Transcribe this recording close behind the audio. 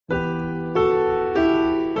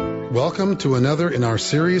Welcome to another in our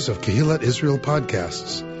series of Kehillat Israel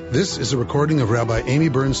podcasts. This is a recording of Rabbi Amy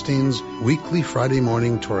Bernstein's weekly Friday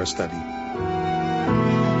morning Torah study.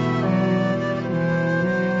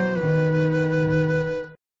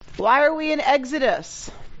 Why are we in Exodus?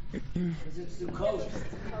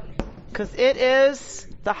 Because it is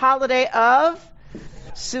the holiday of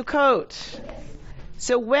Sukkot.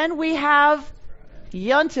 So when we have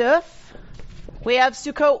Yontif, we have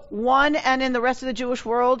Sukkot 1, and in the rest of the Jewish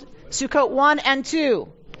world, Sukkot 1 and 2.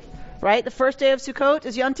 Right? The first day of Sukkot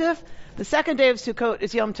is Yontif. The second day of Sukkot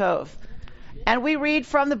is Yom Tov. And we read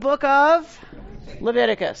from the book of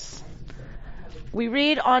Leviticus. We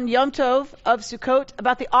read on Yom Tov of Sukkot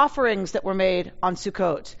about the offerings that were made on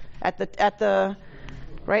Sukkot. At the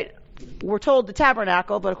right, we're told the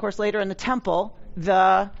tabernacle, but of course later in the temple,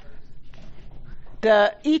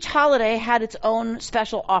 each holiday had its own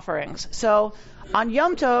special offerings. So on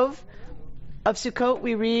Yom Tov of Sukkot,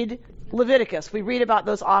 we read Leviticus. We read about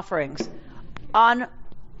those offerings. On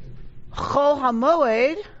Chol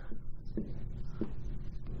HaMoed,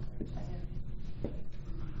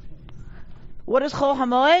 what is Chol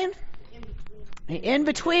HaMoed? In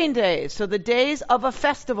between days. So the days of a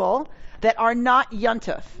festival that are not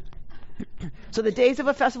Yontif. So the days of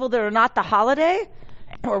a festival that are not the holiday,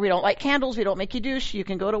 or we don't light candles, we don't make Kiddush, you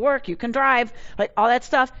can go to work, you can drive, like all that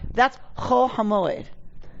stuff, that's Chol HaMoed.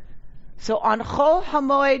 So on Chol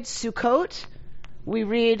HaMoed Sukkot, we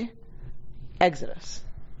read Exodus.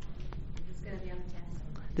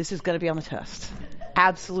 This is going to be on the test.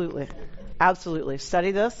 Absolutely. Absolutely.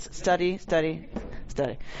 Study this. Study.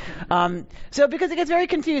 So because it gets very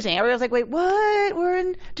confusing. Everyone's like, wait, what? We're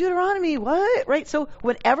in Deuteronomy. What? Right? So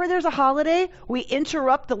whenever there's a holiday, we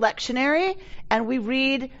interrupt the lectionary and we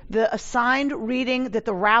read the assigned reading that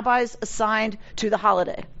the rabbis assigned to the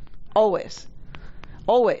holiday. Always.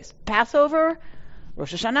 Always. Passover,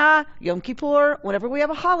 Rosh Hashanah, Yom Kippur, whenever we have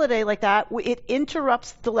a holiday like that, it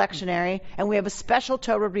interrupts the lectionary, and we have a special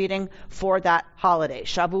Torah reading for that holiday.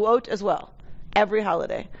 Shavuot as well. Every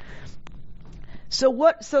holiday. So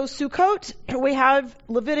Sukkot, we have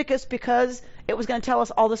Leviticus because it was going to tell us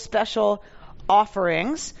all the special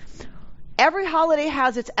offerings. Every holiday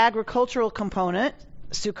has its agricultural component.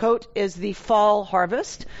 Sukkot is the fall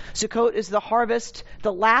harvest. Sukkot is the harvest,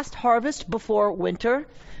 the last harvest before winter.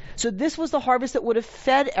 So this was the harvest that would have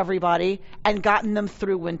fed everybody and gotten them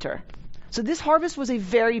through winter. So this harvest was a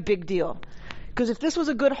very big deal. Because if this was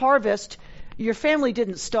a good harvest, your family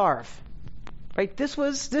didn't starve. Right? This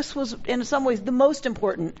was in some ways the most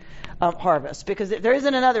important harvest, because there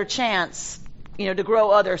isn't another chance, to grow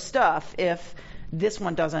other stuff if this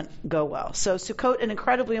one doesn't go well. So Sukkot, an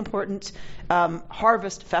incredibly important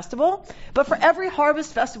harvest festival. But for every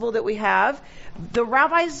harvest festival that we have, the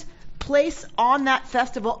rabbis place on that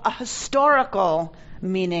festival a historical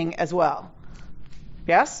meaning as well.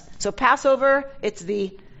 Yes? So Passover, it's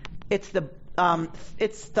the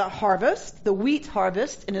harvest, the wheat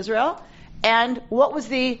harvest in Israel. And what was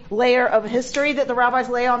the layer of history that the rabbis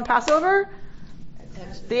lay on Passover?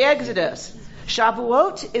 The Exodus.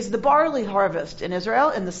 Shavuot is the barley harvest in Israel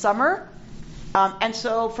in the summer. And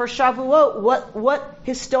so for Shavuot, what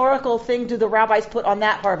historical thing do the rabbis put on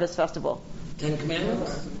that harvest festival? Ten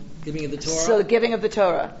Commandments? Giving of the Torah? So the giving of the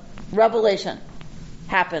Torah. Revelation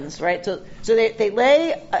happens, right? So they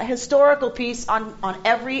lay a historical piece on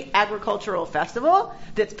every agricultural festival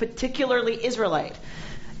that's particularly Israelite.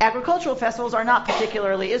 Agricultural festivals are not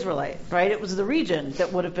particularly Israelite, right? It was the region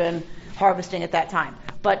that would have been harvesting at that time.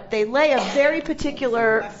 But they lay a very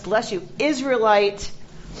particular, Israelite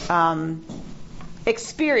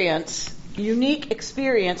experience, unique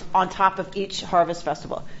experience on top of each harvest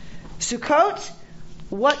festival. Sukkot,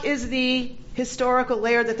 what is the historical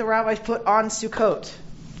layer that the rabbis put on Sukkot?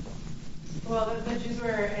 Well, the Jews were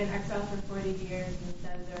in exile for 40 years in the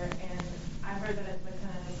desert, and I've heard that it's like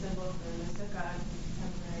kind of a symbol for the sukkah,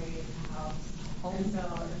 temporary house. And so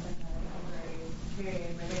it's like a temporary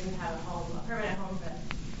period where they didn't have a permanent home for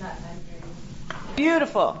that time period.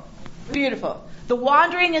 Beautiful. The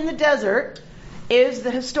wandering in the desert is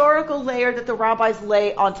the historical layer that the rabbis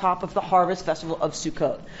lay on top of the harvest festival of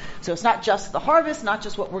Sukkot. So it's not just the harvest, not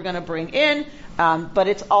just what we're going to bring in, but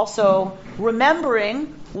it's also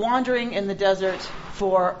remembering wandering in the desert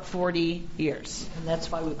for 40 years. And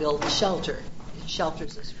that's why we build a shelter. It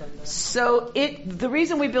shelters us from the... So the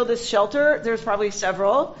reason we build this shelter, there's probably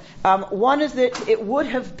several. One is that it would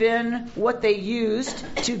have been what they used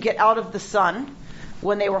to get out of the sun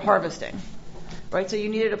when they were harvesting. Right? So you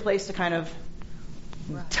needed a place to kind of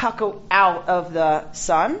tuck out of the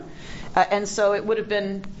sun. And so it would have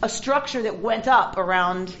been a structure that went up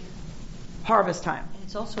around harvest time.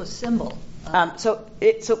 It's also a symbol.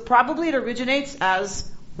 So probably it originates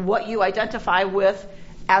as what you identify with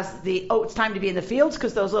as it's time to be in the fields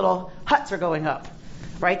because those little huts are going up,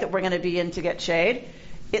 right? That we're going to be in to get shade.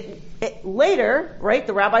 It later, right?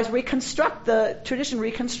 The rabbis the tradition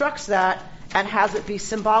reconstructs that and has it be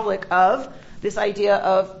symbolic of this idea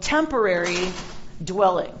of temporary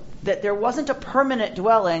dwelling. That there wasn't a permanent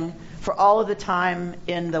dwelling for all of the time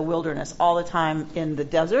in the wilderness, all the time in the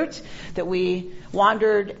desert, that we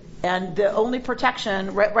wandered, and the only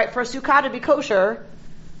protection, right, for a sukkah to be kosher,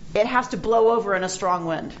 it has to blow over in a strong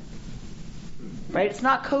wind. Right? It's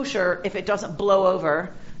not kosher if it doesn't blow over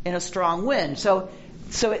in a strong wind. So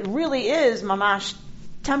it really is mamash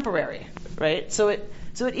temporary, right? So it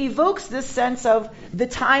evokes this sense of the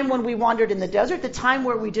time when we wandered in the desert, the time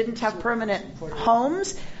where we didn't have permanent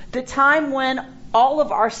homes, the time when all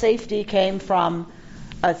of our safety came from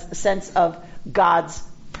a sense of God's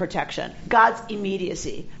protection, God's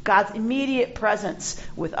immediacy, God's immediate presence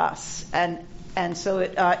with us. And so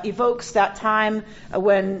it evokes that time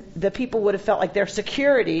when the people would have felt like their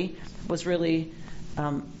security was really,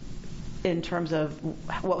 in terms of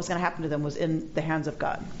what was going to happen to them, was in the hands of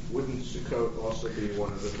God. Wouldn't Sukkot also be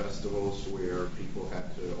one of the festivals where people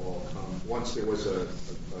had to all come? Once there was a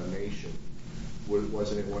nation,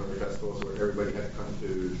 wasn't it one of the festivals where everybody had to come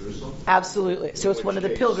to Jerusalem? Absolutely. So it's one of the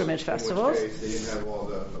pilgrimage festivals. In which case they didn't have all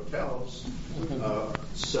the hotels.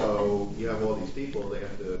 So you have all these people, they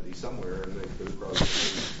have to be somewhere, and they could probably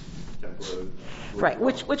temporarily. Right,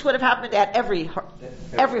 which would have happened at every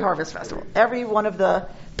harvest festival. Every one of the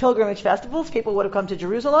pilgrimage festivals, people would have come to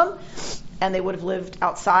Jerusalem, and they would have lived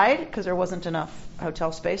outside because there wasn't enough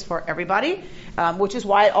hotel space for everybody, which is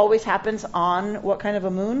why it always happens on what kind of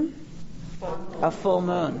a moon? A full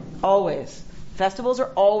moon. Always. Festivals are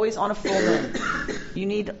always on a full moon. You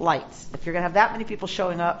need lights. If you're going to have that many people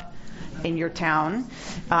showing up in your town,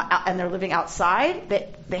 and they're living outside,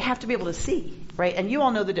 they have to be able to see, right? And you all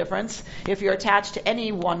know the difference. If you're attached to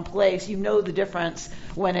any one place, you know the difference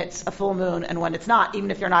when it's a full moon and when it's not, even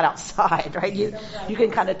if you're not outside, right? You can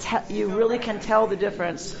kind of you really can tell the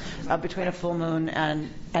difference between a full moon and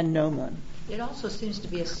no moon. It also seems to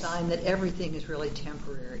be a sign that everything is really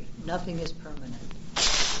temporary. Nothing is permanent.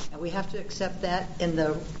 And we have to accept that in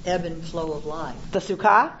the ebb and flow of life. The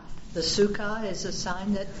sukkah? The sukkah is a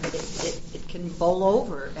sign that it can bowl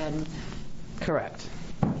over and... Correct.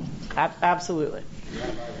 Absolutely.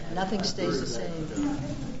 Nothing stays the same.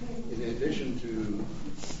 In addition to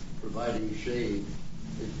providing shade,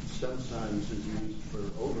 it sometimes is used for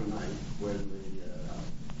overnight when they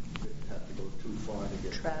have to go too far to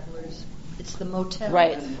get travelers. It's the motel.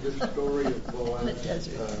 Right. And this story of Boaz in the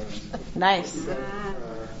desert. Nice. At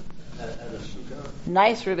a sukkah.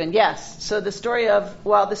 Nice, Reuben. Yes. So the story of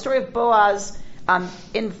Boaz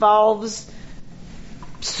involves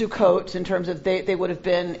Sukkot in terms of they would have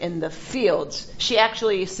been in the fields. She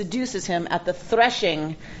actually seduces him at the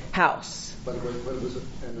threshing house. But it was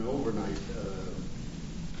an overnight,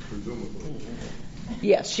 presumably.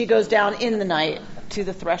 Yes, she goes down in the night to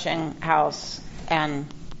the threshing house and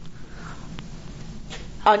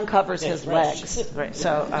uncovers his legs. Right.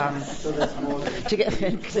 So that's more to get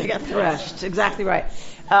threshed. Exactly right.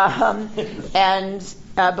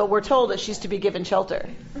 But we're told that she's to be given shelter,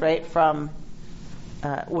 right, from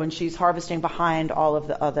when she's harvesting behind all of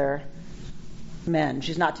the other men.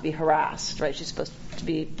 She's not to be harassed, right? She's supposed to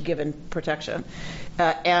be given protection.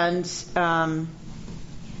 What was I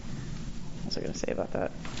going to say about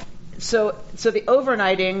that? So the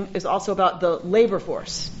overnighting is also about the labor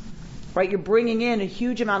force, right? You're bringing in a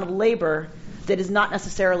huge amount of labor that is not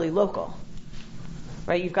necessarily local,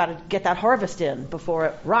 right? You've got to get that harvest in before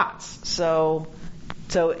it rots. So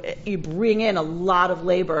you bring in a lot of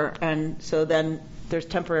labor, and so then there's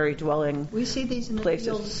temporary dwelling. We see these in the places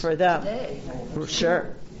fields for them. Today.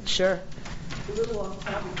 Sure. A little off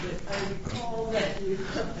topic, but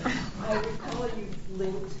I recall you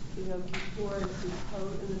linked, Kippur and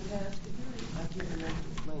Sukkot in the past. I can't remember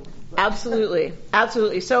the link.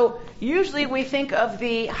 Absolutely. So usually we think of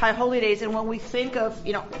the high holy days, and when we think of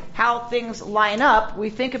how things line up, we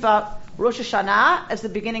think about Rosh Hashanah as the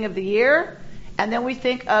beginning of the year, and then we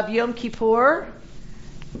think of Yom Kippur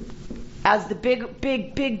as the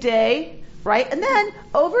big day, right? And then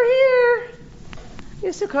over here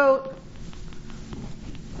is Sukkot.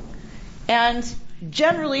 And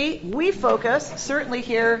generally, we focus, certainly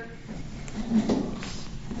here,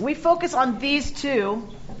 we focus on these two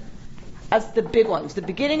as the big ones, the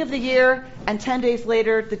beginning of the year and 10 days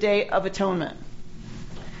later, the Day of Atonement.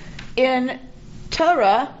 In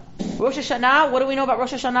Torah, Rosh Hashanah, what do we know about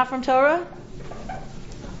Rosh Hashanah from Torah?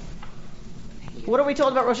 What are we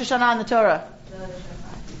told about Rosh Hashanah in the Torah?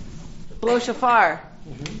 blow shofar.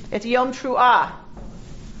 It's Yom Tru'ah.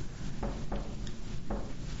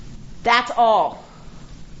 That's all.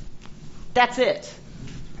 That's it.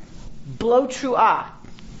 Blow Tru'ah.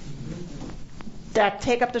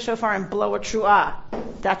 Take up the shofar and blow a Tru'ah.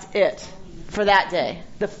 That's it for that day.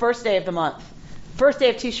 The first day of the month. First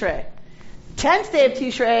day of Tishrei. 10th day of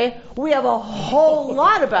Tishrei, we have a whole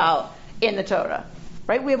lot about in the Torah.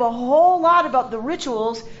 Right? We have a whole lot about the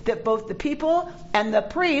rituals that both the people and the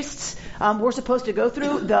priests were supposed to go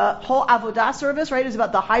through. The whole Avodah service, right, is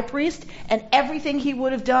about the high priest and everything he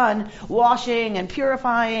would have done, washing and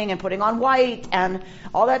purifying and putting on white and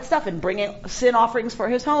all that stuff, and bringing sin offerings for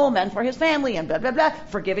his home and for his family and blah, blah, blah,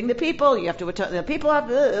 forgiving the people. You have to atone, the people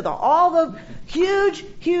have all the huge,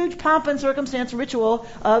 huge pomp and circumstance ritual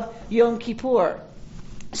of Yom Kippur.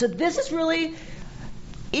 So this is really...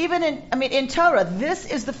 Even in Torah, this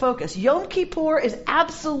is the focus. Yom Kippur is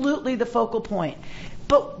absolutely the focal point.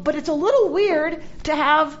 But it's a little weird to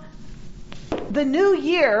have the new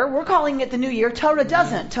year, we're calling it the new year, Torah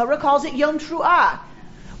doesn't. Torah calls it Yom Tru'ah.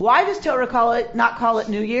 Why does Torah not call it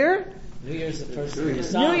New Year? New Year's the first of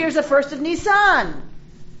Nisan. New Year's the first of Nisan.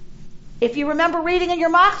 If you remember reading in your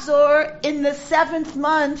Machzor, in the 7th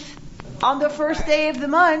month, on the first day of the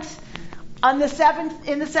month, in the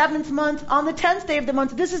 7th month, on the 10th day of the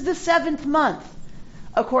month, this is the 7th month,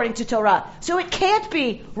 according to Torah. So it can't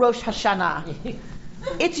be Rosh Hashanah.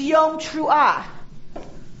 It's Yom Tru'ah,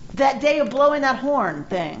 that day of blowing that horn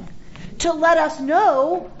thing, to let us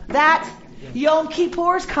know that Yom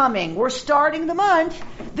Kippur's coming. We're starting the month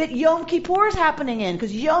that Yom Kippur's happening in,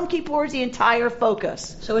 because Yom Kippur is the entire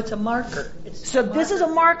focus. So it's a marker. This is a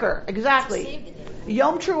marker, exactly.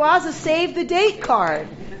 Yom Tru'ah is a save the date card.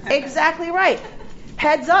 Exactly right.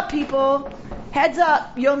 Heads up, people. Heads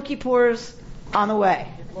up. Yom Kippur's on the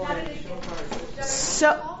way.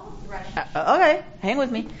 So, okay, hang with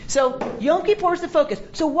me. So Yom Kippur is the focus.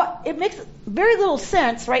 So what? It makes very little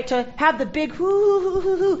sense, right, to have the big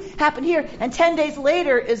hoo happen here, and 10 days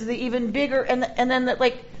later is the even bigger, and then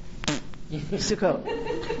Sukkot.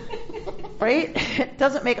 Right? It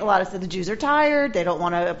doesn't make a lot of sense. The Jews are tired. They don't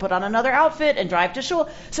want to put on another outfit and drive to shul.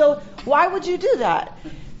 So why would you do that?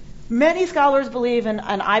 Many scholars believe, and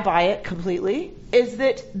I buy it completely, is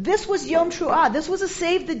that this was Yom Tru'ah. This was a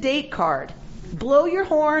save the date card. Blow your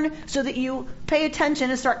horn so that you pay attention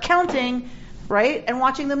and start counting, right? And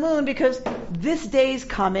watching the moon, because this day's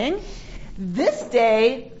coming. This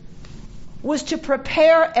day was to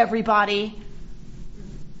prepare everybody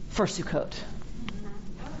for Sukkot.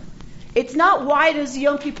 It's not why does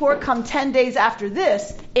Yom Kippur come 10 days after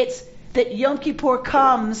this. It's that Yom Kippur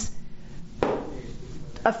comes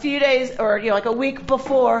a few days or like a week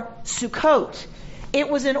before Sukkot. It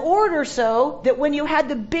was in order so that when you had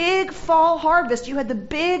the big fall harvest, you had the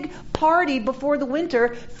big party before the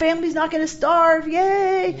winter, family's not going to starve,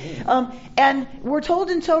 yay! And we're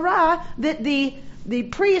told in Torah that the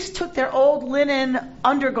priests took their old linen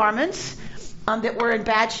undergarments that were in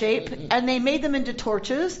bad shape, and they made them into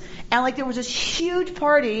torches, and there was this huge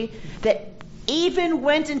party that even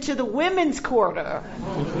went into the women's quarter.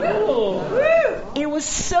 It was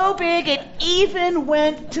so big, it even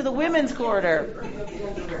went to the women's quarter.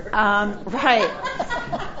 Right.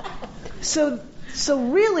 So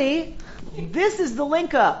really, this is the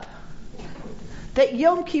link up. That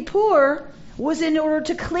Yom Kippur was in order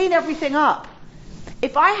to clean everything up.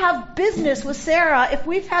 If I have business with Sarah, if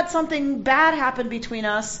we've had something bad happen between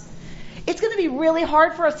us, it's going to be really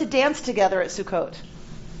hard for us to dance together at Sukkot.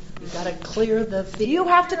 You've got to clear the field. You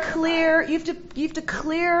have to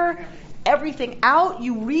clear everything out.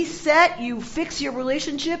 You reset. You fix your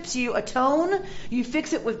relationships. You atone. You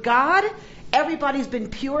fix it with God. Everybody's been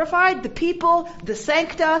purified. The people, the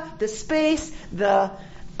sancta, the space, the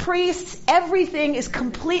priests, everything is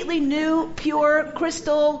completely new, pure,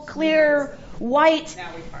 crystal, clear, white.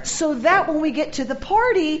 So that when we get to the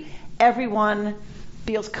party, everyone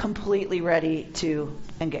feels completely ready to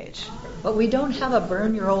engage. But we don't have a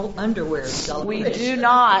burn your old underwear celebration. We do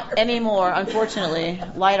not anymore, unfortunately,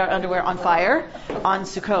 light our underwear on fire on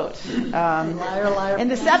Sukkot. Liar, in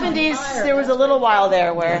the 70s, there was a little while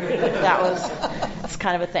there where it's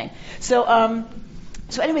kind of a thing. So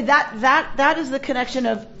anyway, that is the connection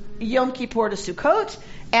of Yom Kippur to Sukkot.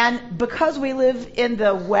 And because we live in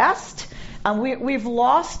the West, we've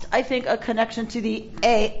lost, I think, a connection to the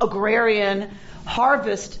agrarian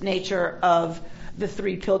harvest nature of the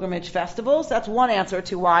three pilgrimage festivals. That's one answer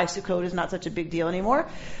to why Sukkot is not such a big deal anymore.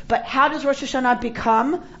 But how does Rosh Hashanah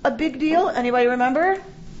become a big deal? Anybody remember?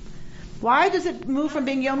 Why does it move from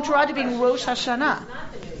being Yom Teruah to being Rosh Hashanah?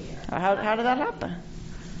 How did that happen?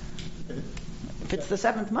 If it's the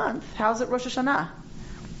 7th month, how's it Rosh Hashanah?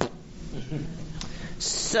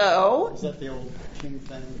 So Is that the old king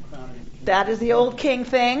thing, the crowning of the king? that is the old king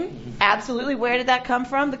thing. Absolutely. Where did that come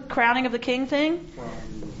from? The crowning of the king thing? From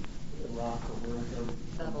Iraq or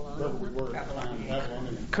wherever we were at the time,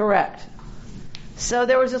 Babylonian. Correct. So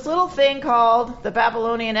there was this little thing called the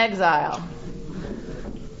Babylonian exile.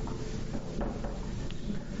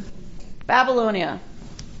 Babylonia.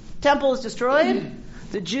 Temple is destroyed.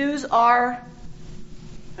 The Jews are,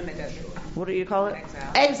 what do you call it?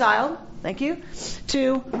 Exiled. Thank you.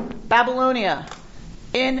 To Babylonia.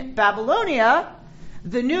 In Babylonia,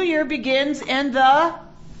 the new year begins in the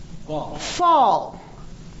fall.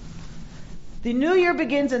 The new year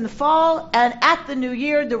begins in the fall, and at the new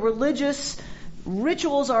year, the religious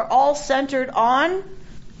rituals are all centered on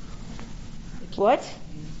what?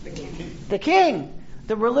 The king.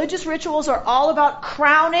 The religious rituals are all about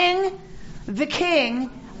crowning the king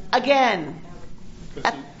again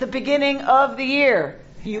at the beginning of the year.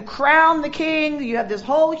 You crown the king. You have this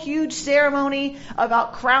whole huge ceremony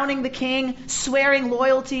about crowning the king, swearing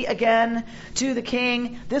loyalty again to the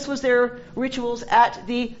king. This was their rituals at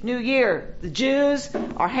the new year. The Jews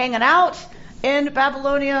are hanging out in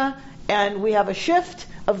Babylonia, and we have a shift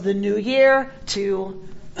of the new year to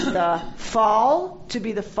the fall, to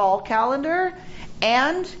be the fall calendar.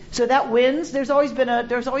 And so that wins. There's always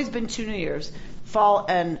been 2 New Years, fall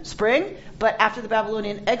and spring. But after the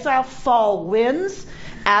Babylonian exile, fall wins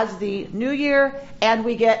as the new year, and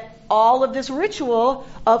we get all of this ritual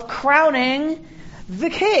of crowning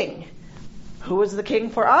the king. Who is the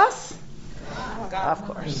king for us? God. Of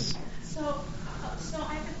course. So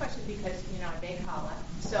I have a question because, Beit Challah.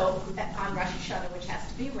 So on Rosh Hashanah, which has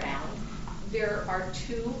to be round, there are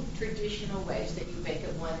 2 traditional ways that you bake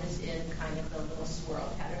it. One is in kind of the little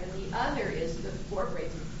swirl pattern, and the other is the 4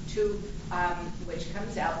 braids, which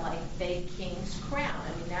comes out like the king's crown.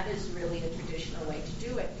 I mean, that is really a traditional way to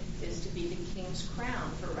do it, is to be the king's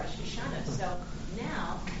crown for Rosh Hashanah. So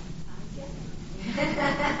now I get it.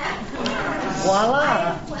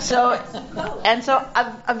 Voila. So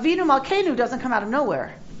Avinu Malkeinu doesn't come out of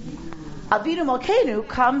nowhere. Avinu Malkeinu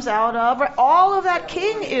comes out of, all of that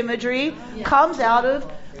king imagery comes out of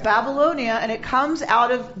Babylonia, and it comes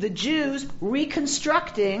out of the Jews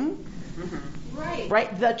reconstructing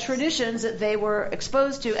right the traditions that they were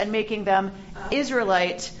exposed to and making them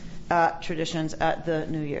Israelite traditions at the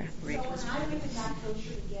New Year. So when I went to Dr.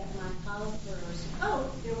 Kosher to get my Oliver's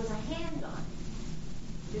coat, there was a hand on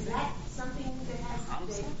it. Is that something that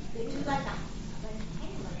has, they do like a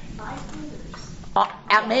hand, like 5 fingers?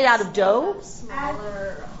 Made out of dough?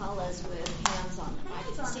 Smaller challahs with hands on them.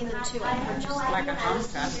 I've seen them too. I purchased like a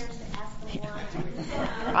homestead.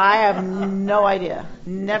 I have no idea.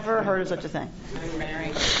 Never heard of such a thing. I'm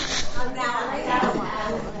married.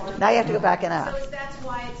 Now you have to go back and ask. So that's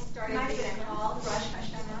why it started being called Rosh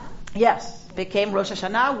Hashanah? Yes, it became Rosh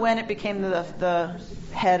Hashanah when it became the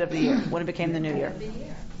head of the year, when it became the new year.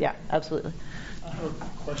 Yeah, absolutely. I have a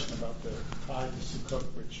question about the tithe to Sukkot,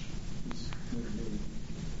 which is new to me.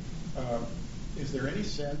 Is there any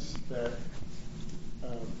sense that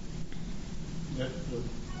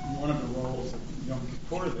one of the roles of Yom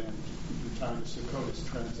Kippur then, the time to Sukkot, is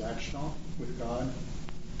transactional with God?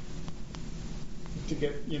 To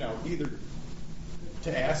get, either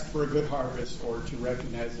to ask for a good harvest or to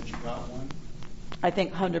recognize that you got one? I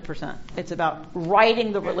think 100%. It's about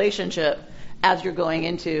writing the relationship as you're going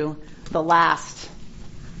into the last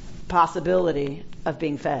possibility of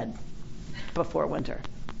being fed before winter.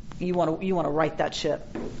 You want to right that ship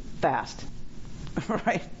fast,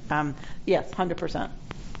 right? Yes, 100%.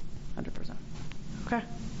 100%. Okay,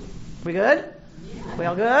 we good? Yeah. We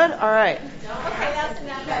all good? All right. Okay, that's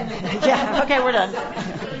enough. Yeah. Okay, we're done.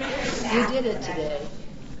 You did it today.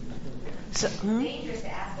 So, It's dangerous to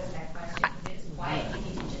ask us that question. If it's quiet, you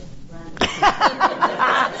need to just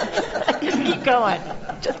run. Keep going.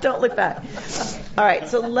 Just don't look back. All right.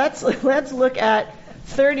 So let's look at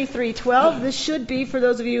 33:12. This should be, for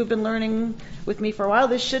those of you who've been learning with me for a while,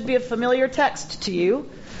 this should be a familiar text to you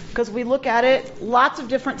because we look at it lots of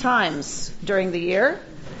different times during the year,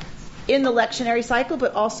 in the lectionary cycle,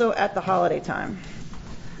 but also at the holiday time.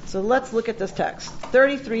 So let's look at this text.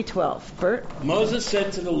 33:12. Bert? Moses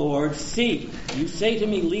said to the Lord, "See, you say to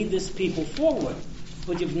me, lead this people forward,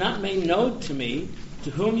 but you've not made known to me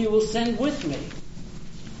to whom you will send with me.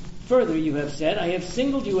 Further, you have said, I have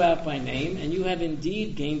singled you out by name, and you have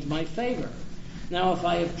indeed gained my favor. Now, if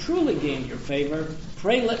I have truly gained your favor,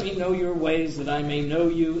 pray let me know your ways, that I may know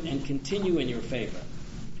you and continue in your favor.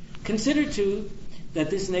 Consider, too, that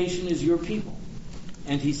this nation is your people."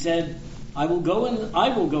 And he said, I will go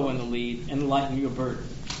in the lead and lighten your burden.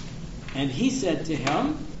 And he said to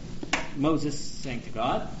him, Moses saying to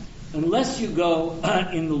God, Unless you go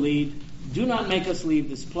in the lead, do not make us leave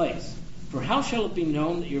this place. For how shall it be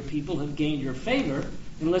known that your people have gained your favor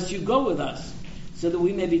unless you go with us, so that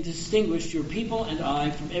we may be distinguished, your people and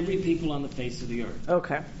I, from every people on the face of the earth?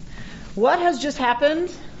 Okay. What has just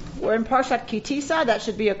happened? We're in Parshat Kitisa. That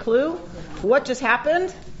should be a clue. What just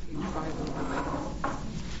happened?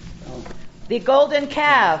 The golden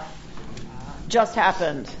calf just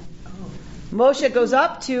happened. Moshe goes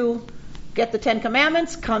up to get the 10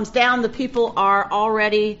 Commandments, comes down. The people are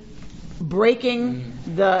already breaking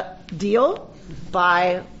the deal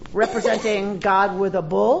by representing God with a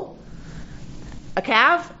bull, a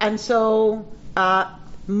calf. And so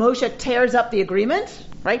Moshe tears up the agreement,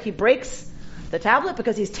 right? He breaks the tablet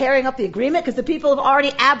because he's tearing up the agreement because the people have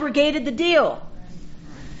already abrogated the deal.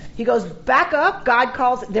 He goes back up. God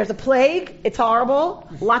calls, there's a plague. It's horrible.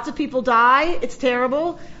 Lots of people die. It's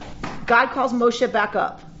terrible. God calls Moshe back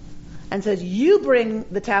up and says, you bring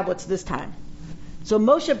the tablets this time. So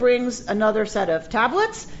Moshe brings another set of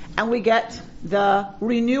tablets, and we get the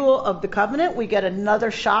renewal of the covenant. We get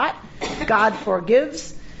another shot. God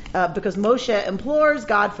forgives because Moshe implores,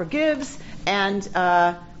 God forgives, and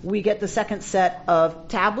we get the second set of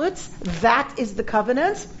tablets. That is the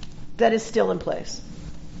covenant that is still in place.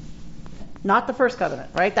 Not the first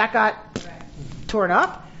covenant, right? That got torn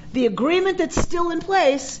up. The agreement that's still in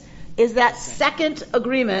place is that second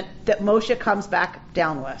agreement that Moshe comes back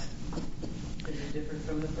down with. Is it different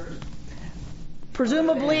from the first?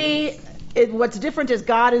 Presumably, what's different is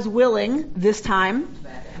God is willing this time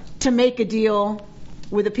to make a deal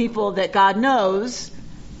with the people that God knows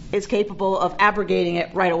is capable of abrogating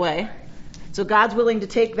it right away. So God's willing to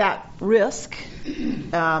take that risk.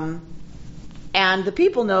 And the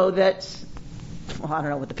people know that, well, I don't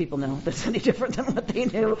know what the people know that's any different than what they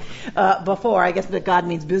knew before. I guess that God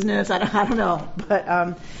means business. I don't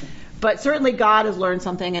know. But certainly God has learned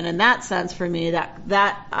something. And in that sense, for me,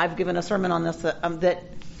 that I've given a sermon on this, that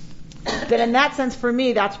in that sense, for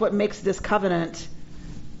me, that's what makes this covenant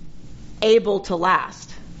able to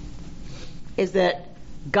last, is that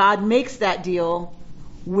God makes that deal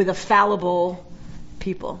with a fallible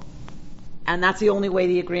people. And that's the only way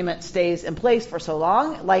the agreement stays in place for so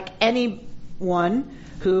long. Like anyone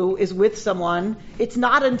who is with someone, it's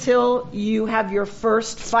not until you have your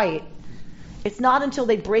first fight, it's not until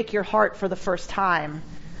they break your heart for the first time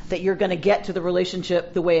that you're going to get to the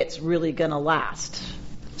relationship the way it's really going to last.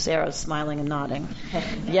 Sarah's smiling and nodding.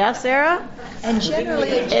 Yes, Sarah? And generally,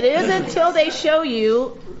 it is until they show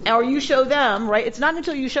you, or you show them, right? It's not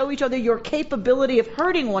until you show each other your capability of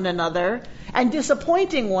hurting one another and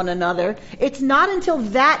disappointing one another. It's not until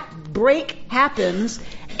that break happens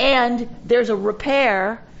and there's a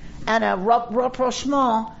repair and a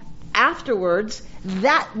rapprochement afterwards.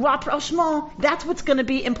 That rapprochement, that's what's going to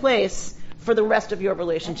be in place for the rest of your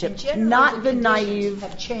relationship, not the naive.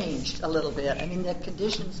 Have changed a little bit. I mean, the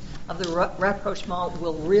conditions of the rapprochement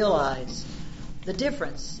will realize the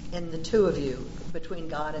difference in the two of you between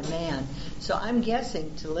God and man. So I'm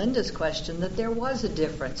guessing, to Linda's question, that there was a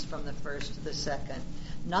difference from the first to the second.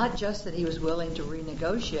 Not just that he was willing to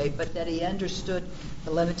renegotiate, but that he understood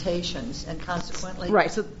the limitations and consequently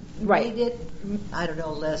made it, I don't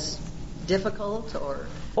know, less difficult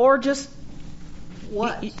or just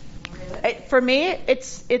what? For me,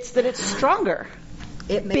 it's that it's stronger.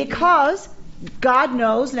 Because God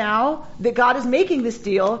knows now that God is making this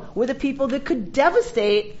deal with a people that could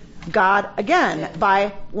devastate God again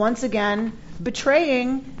by once again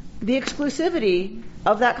betraying the exclusivity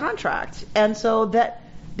of that contract. And so that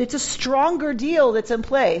it's a stronger deal that's in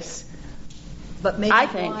place. But maybe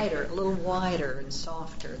a little wider and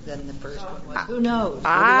softer than the first one was. Who knows?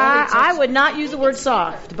 I would not use the word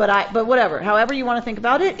soft, but whatever. However you want to think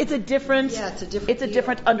about it, it's a different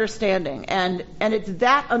understanding, and it's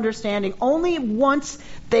that understanding. Only once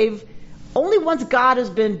God has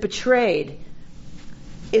been betrayed,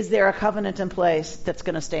 is there a covenant in place that's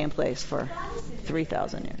going to stay in place for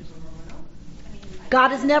 3,000 years. God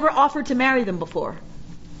has never offered to marry them before.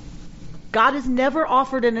 God has never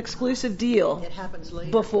offered an exclusive deal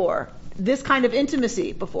before. This kind of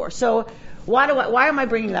intimacy before. So why am I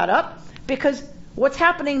bringing that up? Because what's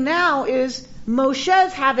happening now is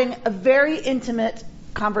Moshe's having a very intimate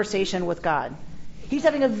conversation with God. He's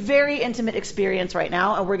having a very intimate experience right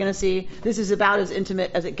now, and we're going to see this is about as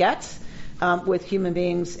intimate as it gets with human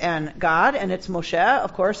beings and God. And it's Moshe,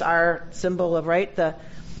 of course, our symbol of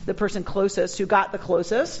the person closest, who got the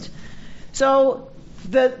closest. So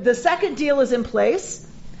the second deal is in place,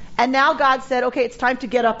 and now God said, okay, it's time to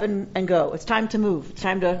get up and go. It's time to move. It's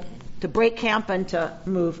time to break camp and to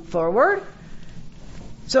move forward.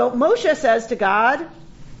 So Moshe says to God,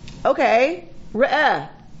 okay, re'eh,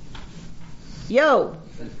 yo,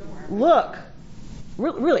 look,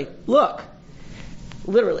 really, look,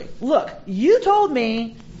 literally, look, you told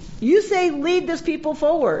me, you say lead this people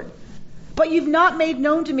forward, but you've not made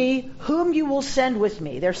known to me whom you will send with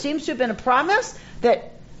me. There seems to have been a promise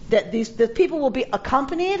that the people will be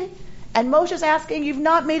accompanied, and Moshe's asking, you've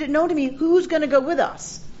not made it known to me who's going to go with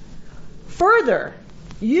us. Further,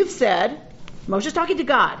 you've said, Moshe's talking to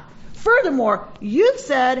God, furthermore, you've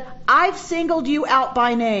said, I've singled you out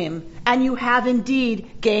by name, and you have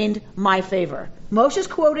indeed gained my favor. Moshe's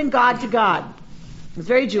quoting God to God. It's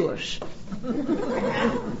very Jewish.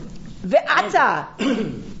 Ve'ata,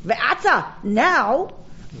 now,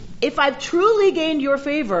 if I've truly gained your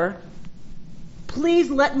favor, please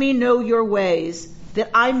let me know your ways, that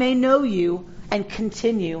I may know you and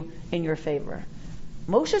continue in your favor.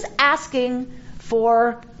 Moshe's asking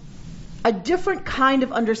for a different kind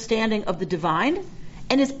of understanding of the divine,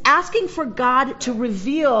 and is asking for God to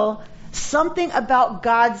reveal something about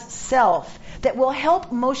God's self that will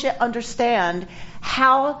help Moshe understand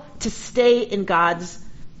how to stay in God's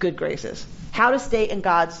good graces, how to stay in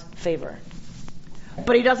God's favor.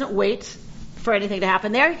 But he doesn't wait for anything to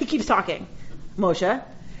happen there. He keeps talking. Moshe,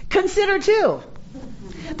 consider too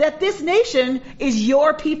that this nation is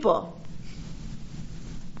your people.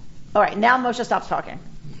 All right, now Moshe stops talking.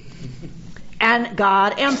 And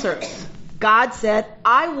God answers. God said,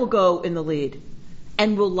 I will go in the lead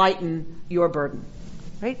and will lighten your burden.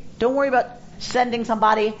 Right? Don't worry about sending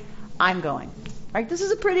somebody. I'm going. Right? This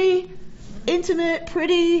is a pretty intimate,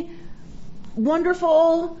 pretty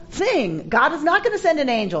wonderful thing. God is not going to send an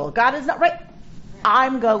angel. God is not, right?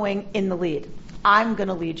 I'm going in the lead. I'm going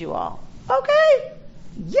to lead you all. Okay.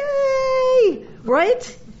 Yay!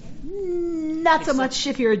 Right? Not so much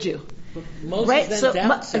if you're a Jew. Moses right? then So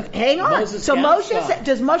doubts him. hang on. So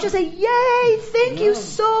does Moshe say, "Yay! Thank you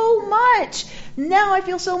so much. Now I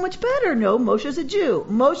feel so much better." No, Moshe's a Jew.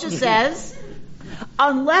 Moshe says,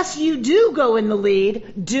 "Unless you do go in the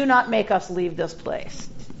lead, do not make us leave this place.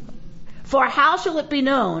 For how shall it be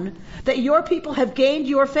known that your people have gained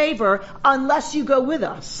your favor unless you go with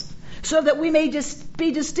us, so that we may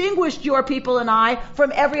be distinguished, your people and I,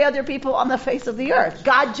 from every other people on the face of the earth?"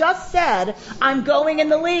 God just said, "I'm going in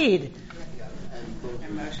the lead."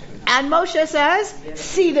 And Moshe says,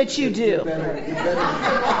 "See that you do.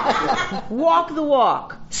 Walk the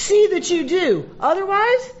walk. See that you do.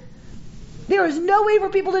 Otherwise, there is no way for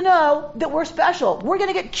people to know that we're special. We're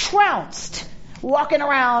going to get trounced walking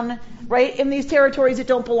around, right, in these territories that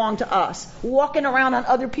don't belong to us, walking around on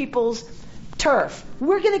other people's turf.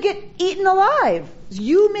 We're going to get eaten alive.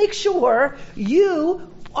 You make sure you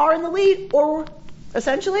are in the lead, or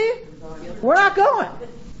essentially, we're not going.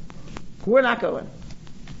 We're not going."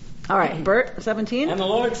 All right, Bert, 17. And the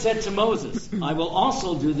Lord said to Moses, "I will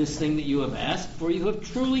also do this thing that you have asked, for you have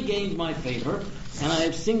truly gained my favor, and I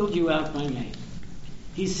have singled you out by name."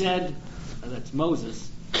 He said, that's Moses,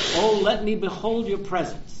 "Oh, let me behold your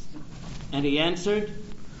presence." And he answered,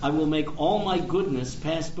 "I will make all my goodness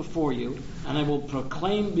pass before you, and I will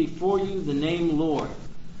proclaim before you the name Lord,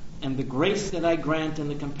 and the grace that I grant and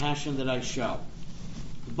the compassion that I show."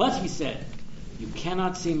 But he said, "You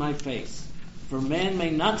cannot see my face, for man may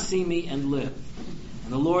not see me and live."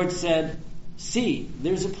 And the Lord said, "See,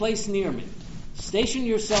 there's a place near me. Station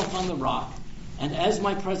yourself on the rock, and as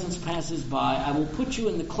my presence passes by, I will put you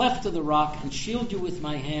in the cleft of the rock and shield you with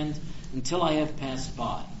my hand until I have passed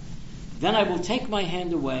by. Then I will take my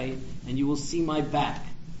hand away, and you will see my back,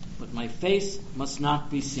 but my face must not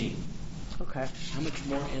be seen." Okay. How much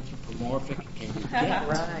more anthropomorphic can you get?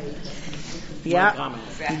 Right. Yeah.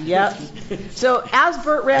 Yep. So as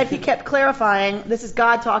Bert read, he kept clarifying, this is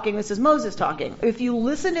God talking, this is Moses talking. If you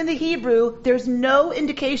listen in the Hebrew, there's no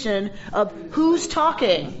indication of who's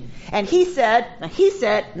talking. And he said, and he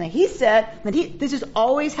said, and he said, and he. This is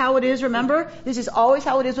always how it is, remember? This is always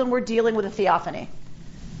how it is when we're dealing with a theophany.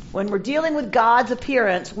 When we're dealing with God's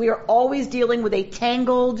appearance, we are always dealing with a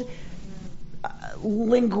tangled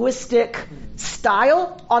linguistic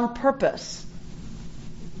style on purpose.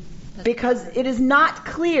 Because it is not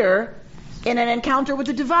clear in an encounter with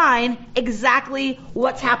the divine exactly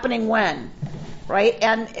what's happening when. Right?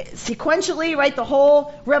 And sequentially, right, the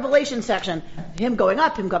whole Revelation section, him going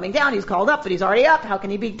up, him coming down, he's called up, but he's already up, how can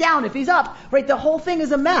he be down if he's up? Right? The whole thing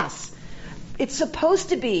is a mess. It's supposed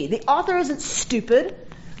to be. The author isn't stupid.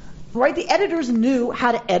 Right? The editors knew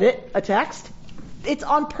how to edit a text. It's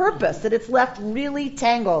on purpose that it's left really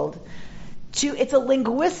tangled. It's a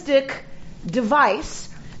linguistic device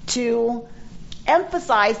to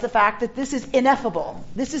emphasize the fact that this is ineffable.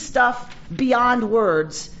 This is stuff beyond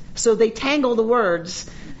words. So they tangle the words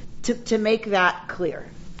to make that clear.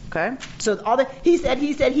 Okay? So he said,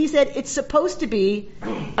 it's supposed to be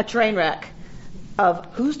a train wreck of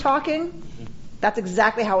who's talking. That's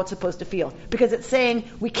exactly how it's supposed to feel. Because it's saying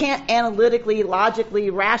we can't analytically, logically,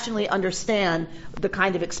 rationally understand the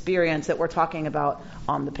kind of experience that we're talking about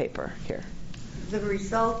on the paper here. The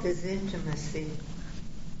result is intimacy.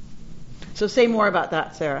 So say more about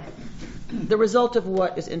that, Sarah. The result of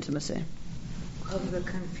what is intimacy? Of the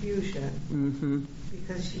confusion. Mm-hmm.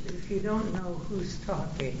 Because if you don't know who's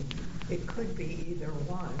talking, it could be either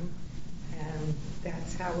one, and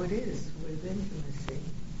that's how it is with intimacy.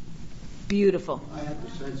 Beautiful. I have the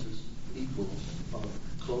sense as equals,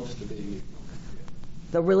 close to being equal.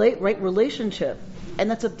 The relationship, and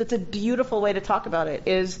that's a beautiful way to talk about it,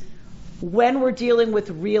 is when we're dealing with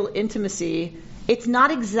real intimacy, it's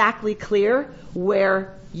not exactly clear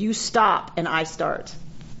where you stop and I start.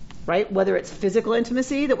 Right? Whether it's physical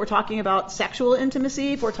intimacy, that we're talking about sexual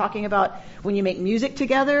intimacy, if we're talking about when you make music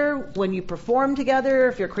together, when you perform together,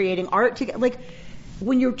 if you're creating art together. Like,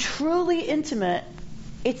 when you're truly intimate,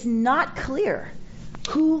 it's not clear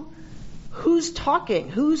who's talking,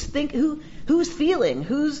 who's feeling,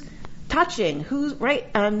 who's touching, who's right,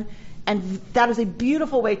 and that is a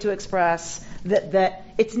beautiful way to express that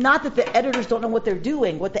it's not that the editors don't know what they're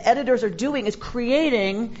doing. What the editors are doing is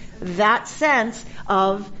creating that sense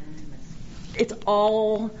of it's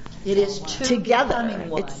all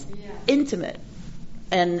together. It's intimate,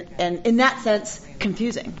 and in that sense,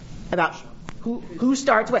 confusing about who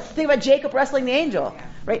starts what. Think about Jacob wrestling the angel,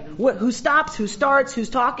 right? Who stops? Who starts? Who's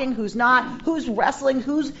talking? Who's not? Who's wrestling?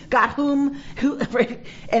 Who's got whom? Who? Right?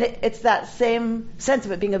 And it's that same sense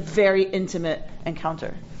of it being a very intimate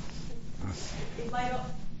encounter.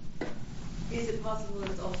 Is it possible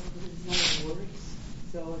it's also because it's not in words?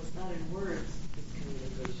 So it's not in words, it's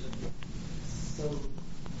communication. So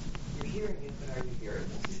you're hearing it, but are you hearing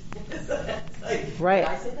it? So that's like, right. Did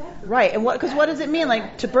I say that? Right. And because what does it mean?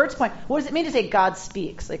 Like, to Bert's point, what does it mean to say God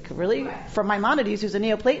speaks? Like, really? Right. From Maimonides, who's a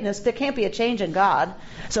Neoplatonist, there can't be a change in God.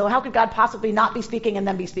 So how could God possibly not be speaking and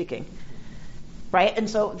then be speaking? Right? And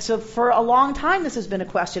so for a long time, this has been a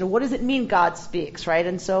question of what does it mean God speaks, right?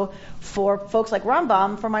 And so for folks like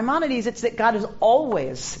Rambam, for Maimonides, it's that God is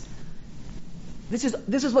always, this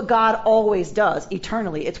is what God always does,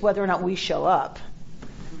 eternally. It's whether or not we show up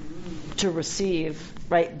to receive,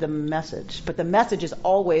 right, the message. But the message is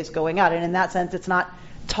always going out. And in that sense, it's not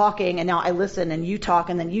talking and now I listen and you talk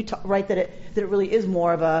and then you talk, right? That it really is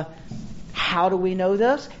more of a, how do we know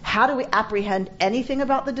this? How do we apprehend anything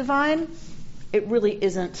about the divine? It really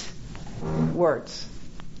isn't words.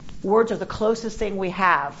 Words are the closest thing we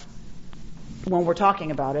have when we're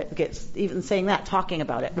talking about it. Even saying that, talking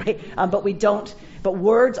about it, right? But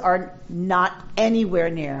words are not anywhere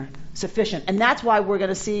near sufficient. And that's why we're going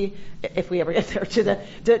to see, if we ever get there to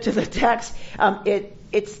the text,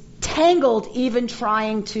 it's tangled even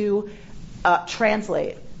trying to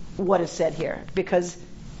translate what is said here. Because,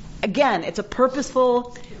 again, it's a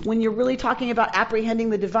purposeful, when you're really talking about apprehending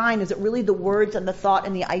the divine, is it really the words and the thought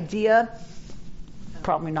and the idea?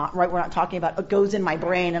 Probably not, right? We're not talking about it goes in my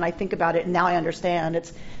brain and I think about it and now I understand.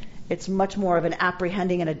 It's much more of an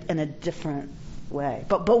apprehending in a different way.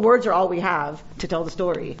 But words are all we have to tell the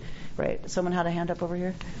story, right? Someone had a hand up over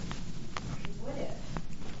here. What if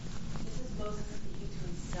this is Moses speaking to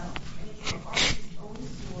himself and it's part of his own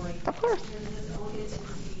story? Of course. His own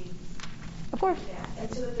intimacy. Of course.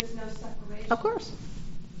 And so that there's no separation. Of course.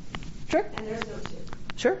 Sure. And there's no two.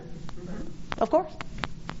 Sure. Mm-hmm. Of course.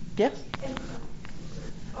 Yes. And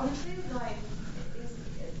on the tree of life,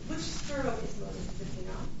 which sparrow is Moses sitting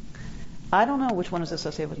on? I don't know which one is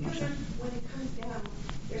associated with Moshe. Because when it comes down,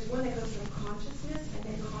 there's one that goes from consciousness and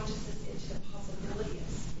then consciousness into the possibility of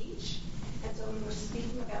speech. And so when we're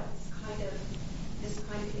speaking about this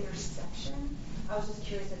kind of intersection, I was just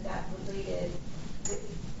curious if that related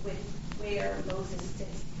with where Moses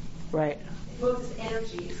sits. Right. Moses'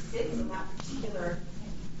 energy sits in that particular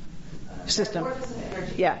system.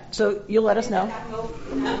 Energy. Yeah. So you'll let us know.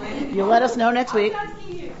 You'll let us know next week.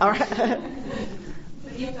 All right.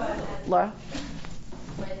 Laura?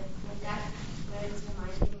 What is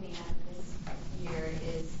reminding me of this year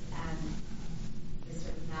is this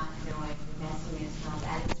sort of not knowing the messiness and all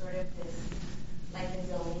that. It's sort of this, like the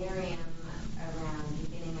delirium around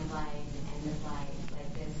beginning of life and end of life,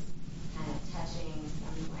 like this kind of touching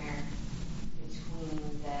somewhere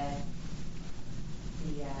between the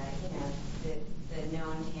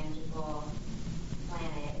known tangible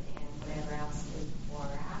planet and whatever else is before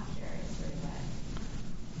or after. It's sort of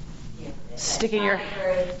a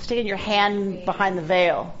sticking your hand behind the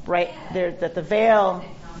veil, right? Yeah. That the veil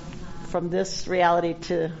from this reality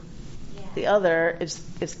to The other is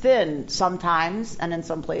thin sometimes and in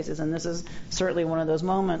some places. And this is certainly one of those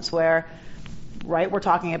moments where, right, we're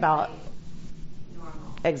talking about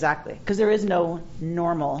normal. Exactly. Because there is no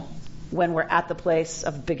normal when we're at the place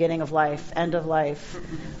of beginning of life, end of life,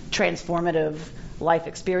 transformative life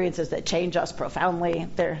experiences that change us profoundly.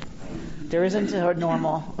 There isn't a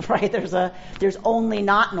normal, right? There's only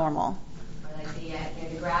not normal. Or like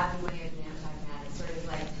the gravity wave that I'm talking about, it's sort of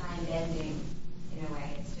like time bending in a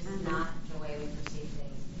way. It's just not the way we perceive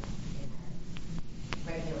things in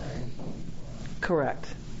our regular. Correct.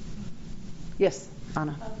 Yes,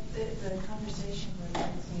 Anna. The conversation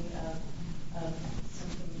reminds me of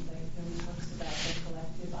something like when he talks about the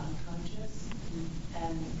collective unconscious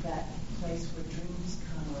and that place where dreams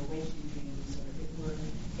come, or waking dreams, or if we're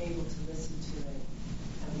able to listen to it,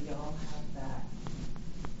 and we all have that.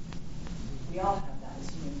 We all have that as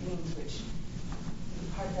human beings, which the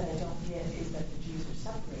part that I don't get is that the Jews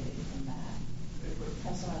are separated from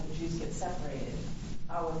that. Somehow the Jews get separated,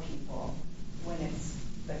 our people, when it's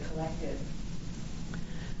the collective.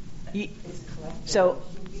 It's collective. So,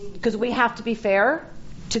 because we have to be fair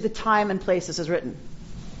to the time and place this is written.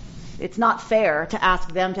 It's not fair to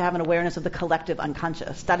ask them to have an awareness of the collective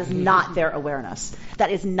unconscious. That is not their awareness. That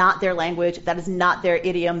is not their language. That is not their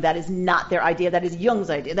idiom. That is not their idea. That is Jung's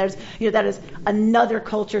idea. That is another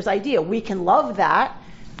culture's idea. We can love that,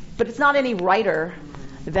 but it's not any righter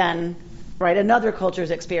than another culture's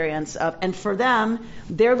experience of. And for them,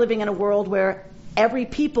 they're living in a world where every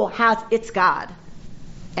people has its God,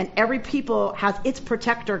 and every people has its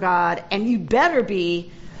protector God, and you better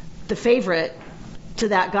be the favorite to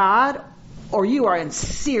that God, or you are in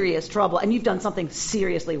serious trouble and you've done something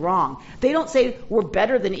seriously wrong. They don't say we're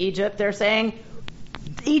better than Egypt. They're saying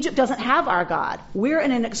Egypt doesn't have our God. We're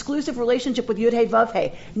in an exclusive relationship with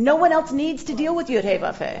Yud-Heh-Vav-Heh. No one else needs to deal with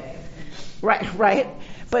Yud-Heh-Vav-Heh. Right.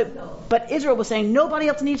 But Israel was saying nobody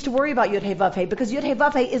else needs to worry about Yud-Heh-Vav-Heh because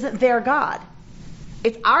Yud-Heh-Vav-Heh isn't their God.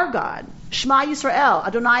 It's our God. Shema Yisrael,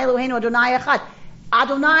 Adonai Eloheinu, Adonai Echad.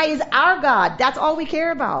 Adonai is our God. That's all we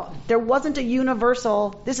care about. There wasn't a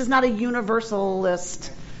universal, this is not a universalist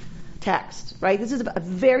text, right? This is about a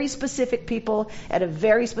very specific people at a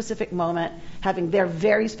very specific moment having their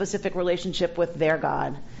very specific relationship with their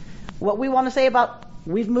God. What we want to say about,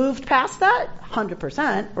 we've moved past that,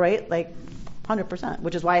 100%, right? 100%,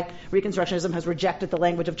 which is why Reconstructionism has rejected the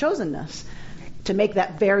language of chosenness, to make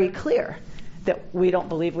that very clear that we don't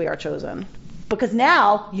believe we are chosen. Because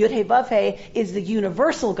now, Yud-Heh-Vav-Heh is the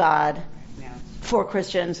universal God for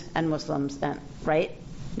Christians and Muslims, right?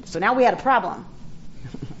 So now we had a problem.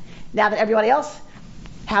 Now that everybody else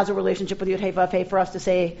has a relationship with Yud-Heh-Vav-Heh, for us to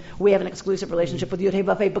say we have an exclusive relationship with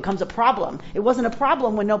Yud-Heh-Vav-Heh becomes a problem. It wasn't a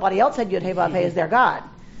problem when nobody else had Yud-Heh-Vav-Heh as their God.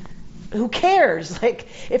 Who cares?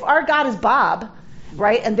 If our God is Bob,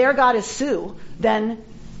 right, and their God is Sue, then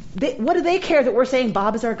what do they care that we're saying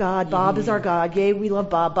Bob is our God, Bob is our God, yay, we love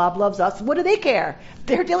Bob, Bob loves us? What do they care?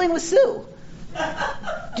 They're dealing with Sue.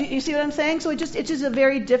 Do you see what I'm saying? So it's just a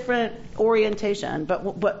very different orientation.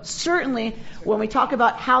 But certainly when we talk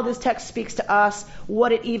about how this text speaks to us,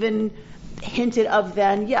 what it even hinted of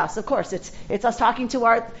then, yes, of course, it's us talking to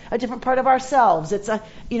a different part of ourselves. It's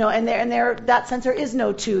and there that sense there is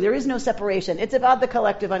no two, there is no separation. It's about the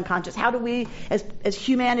collective unconscious. How do we as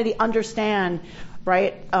humanity understand,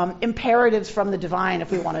 right, imperatives from the divine,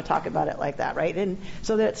 if we want to talk about it like that, right? And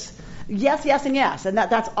so that's yes, and yes, and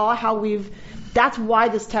that's all how that's why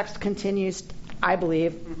this text continues, I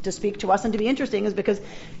believe, to speak to us and to be interesting, is because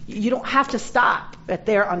you don't have to stop at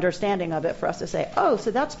their understanding of it for us to say, oh,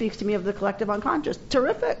 so that speaks to me of the collective unconscious.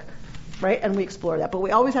 Terrific, right? And we explore that. But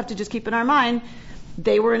we always have to just keep in our mind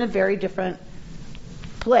they were in a very different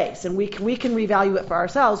place, and we can revalue it for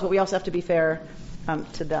ourselves, but we also have to be fair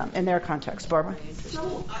to them in their context. Barbara?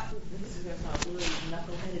 So, this is not really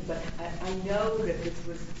knuckleheaded, but I know that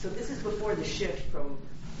this is before the shift from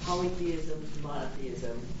polytheism to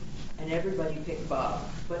monotheism, and everybody picked Bob.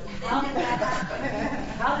 But how did that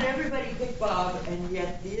happen? How did everybody pick Bob, and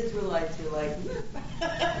yet the Israelites were like,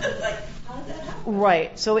 how did that happen?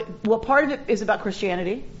 Right. So, part of it is about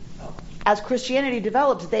Christianity. As Christianity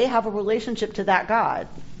develops, they have a relationship to that God,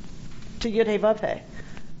 to Yud-Heh-Vav-Heh.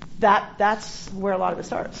 That's where a lot of it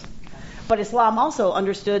starts. But Islam also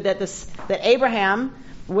understood that Abraham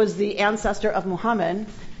was the ancestor of Muhammad,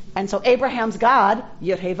 and so Abraham's God,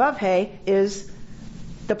 Yud-Heh-Vav-Heh, is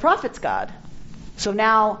the prophet's God. So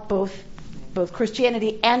now both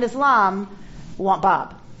Christianity and Islam want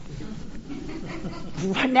Bob.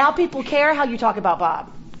 Now people care how you talk about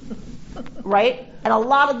Bob, right? And a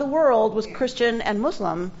lot of the world was Christian and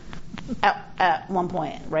Muslim at one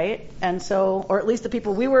point, right? And so, or at least the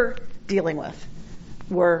people we were dealing with,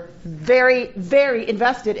 were very, very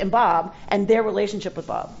invested in Bob and their relationship with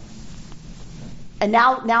Bob. And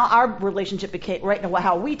now our relationship became, right now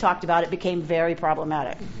how we talked about it, became very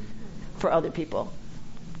problematic for other people,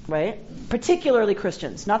 right? Particularly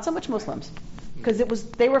Christians, not so much Muslims, because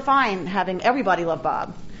they were fine having everybody love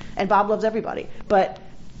Bob, and Bob loves everybody. But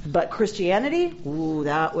Christianity,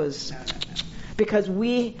 that was because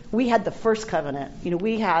we had the first covenant.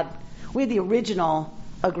 We had the original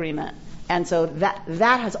agreement, and so that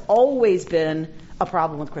has always been a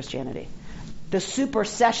problem with Christianity. The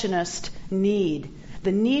supersessionist need,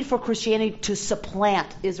 the need for Christianity to supplant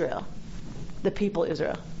Israel, the people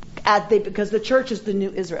Israel, because the church is the new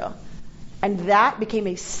Israel. And that became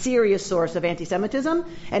a serious source of anti-Semitism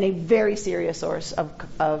and a very serious source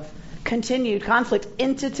of continued conflict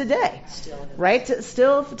into today. Right?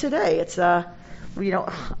 Still today. It's, our...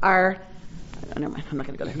 Never mind, I'm not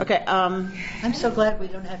going to go there. Okay. I'm so glad we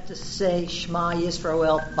don't have to say Shema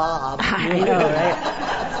Yisrael Bob. I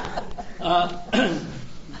know, right?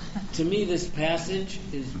 To me, this passage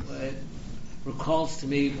recalls to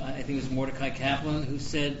me, I think it was Mordecai Kaplan who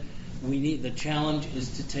said, the challenge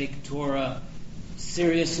is to take Torah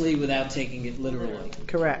seriously without taking it literally.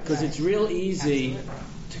 Correct. Because it's real easy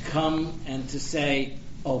to come and to say,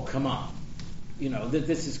 oh, come on.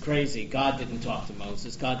 This is crazy. God didn't talk to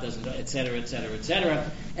Moses. God doesn't, et cetera, et cetera, et cetera.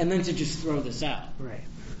 And then to just throw this out. Right.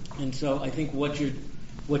 And so I think what you're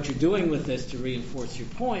doing with this, to reinforce your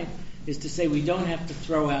point, is to say we don't have to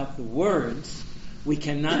throw out the words. We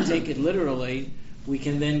cannot take it literally. We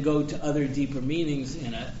can then go to other deeper meanings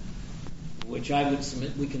in it, which I would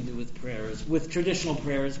submit we can do with prayers, with traditional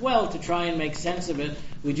prayer as well, to try and make sense of it.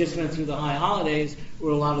 We just went through the high holidays,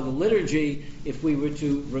 where a lot of the liturgy, if we were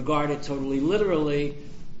to regard it totally literally,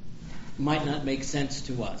 might not make sense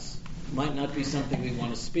to us. Might not be something we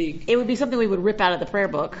want to speak. It would be something we would rip out of the prayer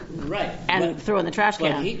book, right, and throw in the trash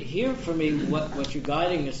can. But here, for me, what you're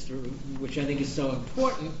guiding us through, which I think is so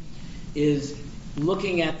important, is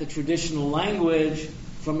looking at the traditional language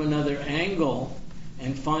from another angle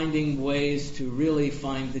and finding ways to really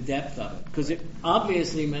find the depth of it. Because it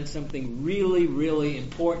obviously meant something really, really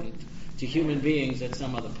important to human beings at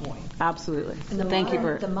some other point. Absolutely. And Thank you,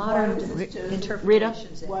 Bert. The modern interpretations. Rita?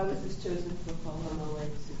 Why was this chosen for Kol HaMoed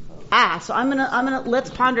Sukkot? So I'm gonna let's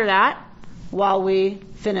ponder that while we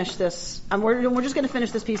finish this. We're just gonna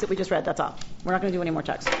finish this piece that we just read. That's all. We're not gonna do any more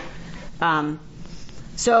text.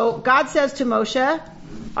 So God says to Moshe, all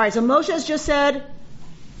right. So Moshe has just said,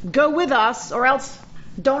 "Go with us, or else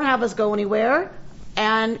don't have us go anywhere."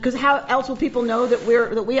 And because how else will people know that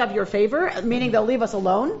we have your favor? Meaning they'll leave us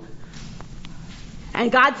alone. And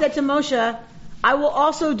God said to Moshe, "I will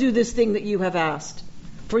also do this thing that you have asked,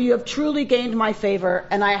 for you have truly gained my favor,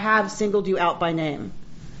 and I have singled you out by name."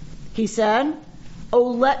 He said,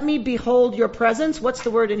 "Oh, let me behold your presence." What's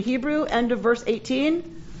the word in Hebrew? End of verse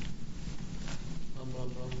 18.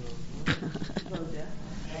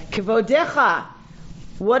 Kivodecha.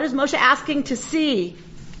 What is Moshe asking to see?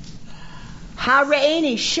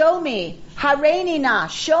 Hareini, show me. Hareini na,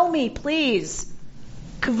 show me, please.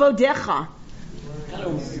 Kivodecha. Kind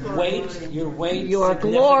of weight, your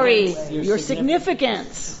glory, your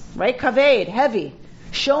significance, right? Kaved, heavy.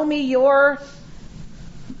 Show me your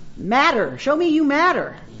matter. Show me you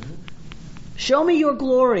matter. Show me your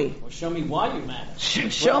glory. Or show me why you matter.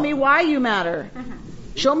 Show me why you matter.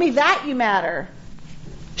 Show me that you matter.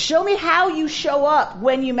 Show me how you show up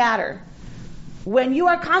when you matter. When you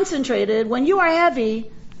are concentrated, when you are heavy,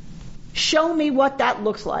 show me what that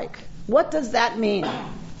looks like. What does that mean?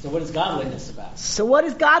 So what is godliness about? So what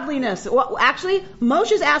is godliness? Well, actually,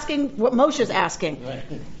 Moshe's asking what Moshe's asking. Right.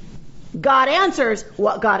 God answers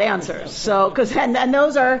what God answers. So, and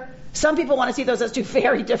those are, some people want to see those as two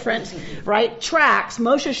very different, right, tracks.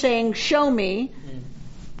 Moshe's saying, show me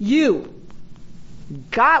you.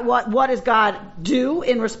 God, what does God do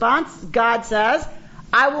in response? God says,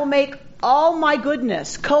 I will make all my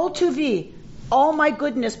goodness, kol tuvi, all my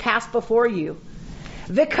goodness pass before you.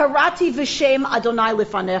 V'karati v'shem Adonai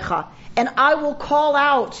lifanecha, and I will call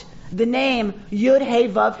out the name Yud He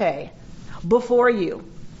Vav He before you.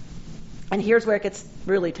 And here's where it gets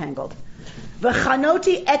really tangled.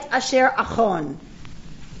 V'chanoti et asher achon.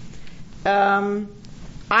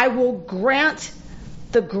 I will grant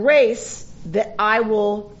the grace that I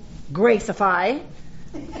will gracify.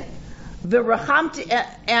 V'rachamti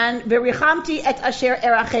et asher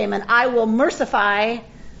erachem, and I will mercify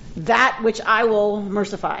that which I will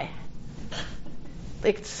mercify.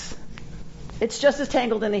 It's just as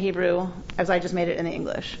tangled in the Hebrew as I just made it in the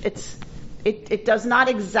English. It does not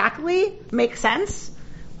exactly make sense,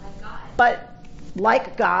 but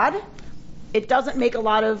like God, it doesn't make a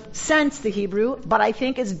lot of sense, the Hebrew, but I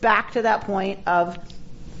think it's back to that point of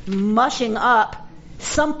mushing up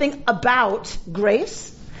something about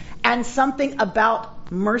grace and something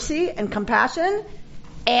about mercy and compassion.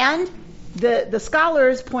 And the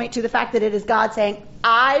scholars point to the fact that it is God saying,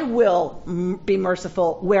 I will be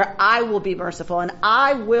merciful where I will be merciful, and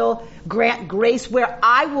I will grant grace where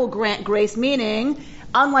I will grant grace, meaning,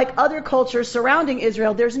 unlike other cultures surrounding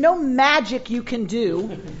Israel, there's no magic you can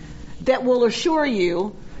do that will assure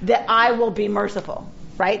you that I will be merciful,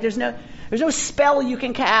 right? There's no spell you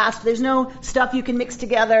can cast. There's no stuff you can mix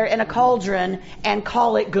together in a cauldron and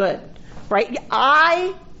call it good, right?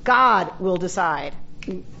 God, will decide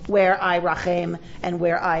where I rachem and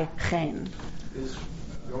where I chen.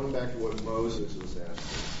 Going back to what Moses was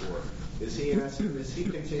asking for, is he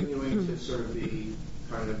continuing to sort of be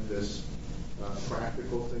kind of this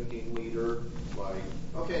practical thinking leader? Like,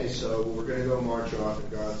 okay, so we're going to go march off and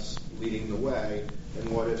God's leading the way, and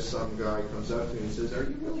what if some guy comes up to me and says, are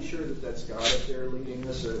you really sure that that's God up there leading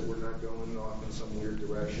us, so that we're not going off in some weird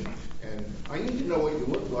direction? And I need to know what you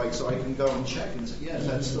look like so I can go and check and say, yeah, is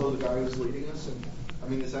that still the guy who's leading us? And I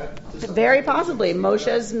mean, is that... Very possibly.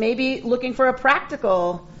 Moshe's maybe looking for a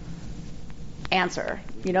practical answer.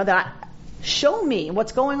 That show me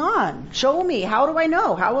what's going on. Show me. How do I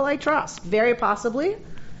know? How will I trust? Very possibly.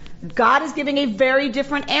 God is giving a very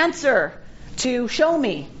different answer to show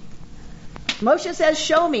me. Moshe says,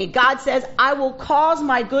 show me. God says, I will cause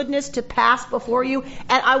my goodness to pass before you,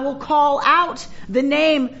 and I will call out the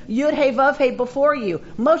name Yud-He Vav-He before you.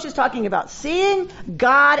 Moshe's talking about seeing.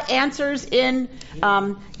 God answers in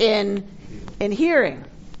hearing.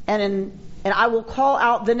 And I will call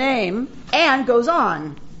out the name, and goes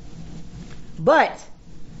on. But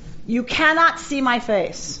you cannot see my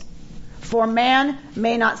face, for man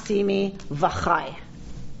may not see me v'chai,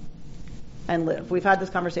 and live. We've had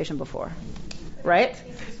this conversation before. Right?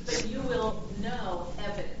 But you will know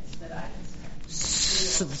evidence that I am.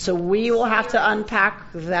 So we will have to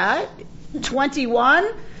unpack that. 21,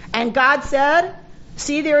 and God said,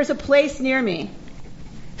 see, there is a place near me.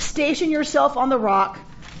 Station yourself on the rock,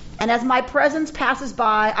 and as my presence passes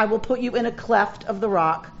by, I will put you in a cleft of the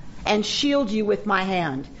rock and shield you with my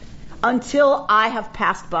hand until I have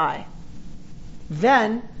passed by.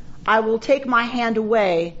 Then I will take my hand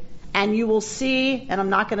away, and you will see, and I'm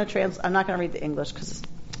not going to read the English because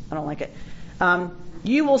I don't like it.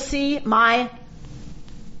 You will see my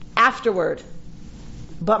afterward,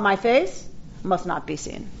 but my face must not be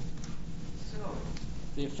seen. So,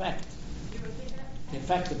 the effect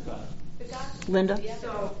of God. Linda?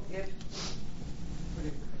 So, if, put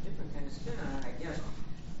a different kind of spin on it, I guess,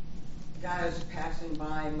 God is passing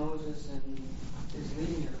by Moses and is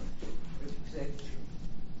leading him, would you say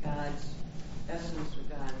God's essence or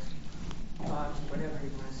God's thoughts, whatever you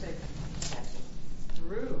want to say, passing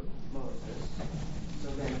through Moses, so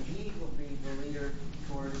then he will be the leader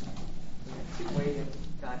towards the way that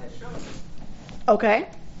God has shown him. Okay.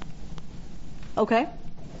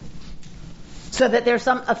 So that there's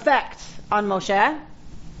some effect on Moshe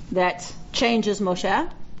that changes Moshe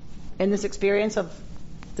in this experience of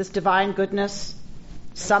this divine goodness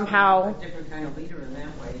somehow. A different kind of leader in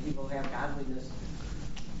that way. He will have godliness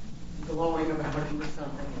glowing about him or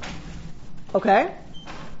something. Okay.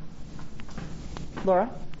 Laura?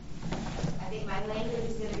 I think my language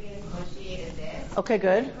is going to be associated this. Okay,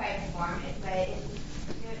 good. It's quite informative, but it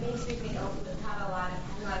makes me think have a lot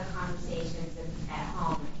of conversations at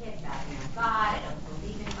home with kids about, God, I don't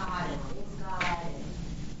believe in God, and what is God, and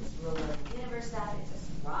this ruler of the universe stuff, it's just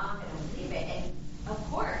wrong, I don't believe it. And of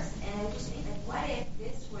course, and I just think, what if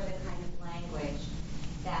this were the kind of language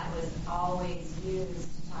that was always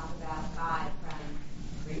used to talk about God from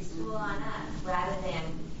preschool on up, rather than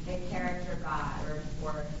the character God or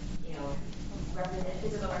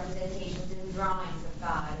physical representations and drawings of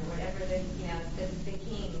God or whatever the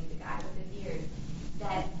king, the guy with the beard.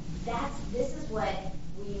 This is what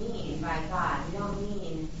we mean by God. We don't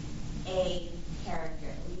mean a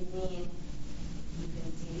character. We mean you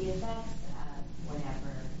can see the effects of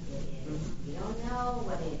whatever it is. We don't know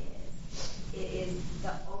what it is. It is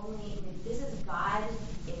this is God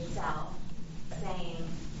itself saying,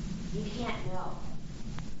 you can't know.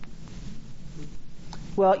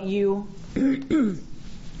 Well, you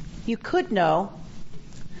could know.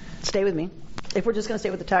 Stay with me. If we're just going to stay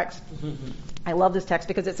with the text. I love this text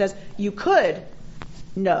because it says, you could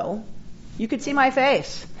know. You could see my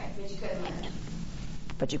face. Right, but you couldn't.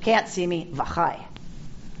 But you can't see me v'chai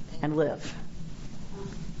and live.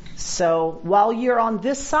 So while you're on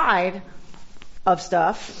this side of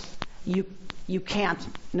stuff, you can't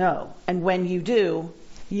know. And when you do,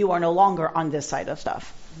 you are no longer on this side of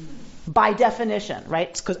stuff. by definition,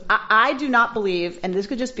 right? Because I do not believe, and this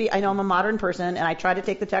could just be, I know I'm a modern person and I try to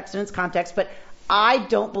take the text in its context, but I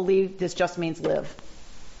don't believe this just means live.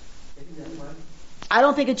 I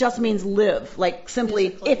don't think it just means live, like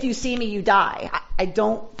simply, if you see me, you die. I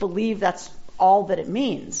don't believe that's all that it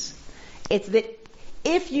means. It's that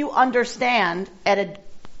if you understand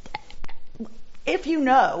if you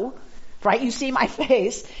know, right, you see my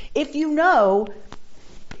face, if you know,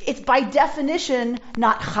 it's by definition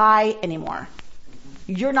not high anymore.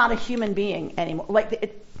 You're not a human being anymore.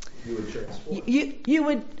 Like you would transform.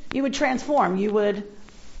 You would transform.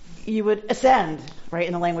 You would ascend, right?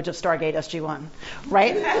 In the language of Stargate SG-1,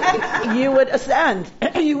 right? You would ascend.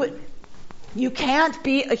 You can't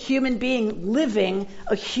be a human being living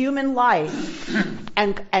a human life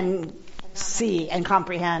and see and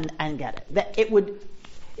comprehend and get it. That it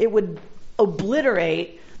would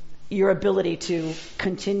obliterate your ability to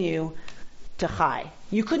continue to high.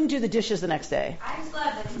 You couldn't do the dishes the next day. I just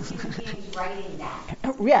love that the human beings writing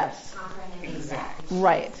that. Yes. Comprehending that.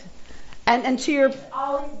 Right. And to your... It's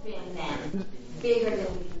always been then bigger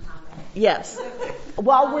than we can comprehend. Yes.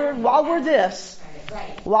 While we're this,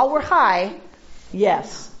 right. While we're high,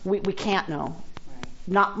 yes, we can't know.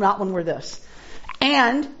 Right. Not when we're this.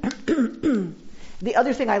 And the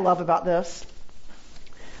other thing I love about this,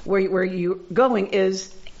 where you're going,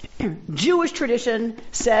 is Jewish tradition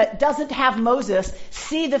doesn't have Moses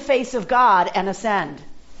see the face of God and ascend.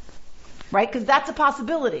 Right? Because that's a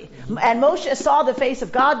possibility. And Moshe saw the face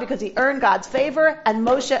of God because he earned God's favor, and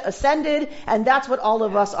Moshe ascended, and that's what all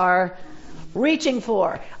of us are reaching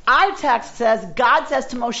for. Our text says, God says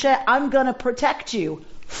to Moshe, I'm going to protect you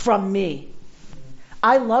from me.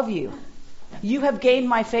 I love you. You have gained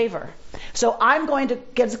my favor. So I'm going to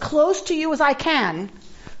get as close to you as I can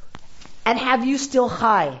and have you still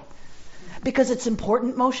high. Because it's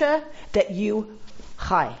important, Moshe, that you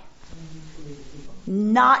high.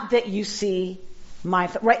 Not that you see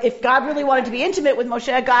right. If God really wanted to be intimate with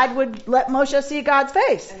Moshe, God would let Moshe see God's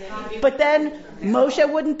face. But then Moshe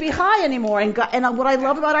wouldn't be high anymore. And what I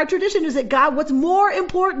love about our tradition is that what's more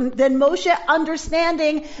important than Moshe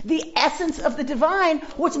understanding the essence of the divine,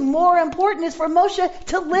 what's more important is for Moshe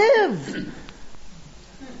to live.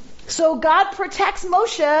 So God protects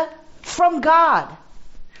Moshe from God,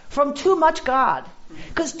 from too much God.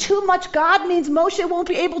 Because too much God means Moshe won't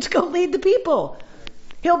be able to go lead the people.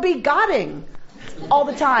 He'll be Godding all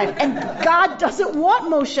the time. And God doesn't want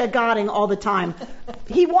Moshe Godding all the time.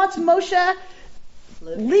 He wants Moshe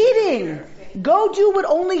leading. Go do what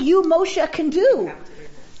only you, Moshe, can do.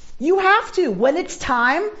 You have to. When it's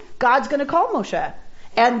time, God's going to call Moshe.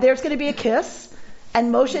 And there's going to be a kiss.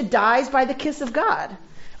 And Moshe dies by the kiss of God.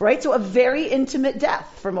 Right? So a very intimate death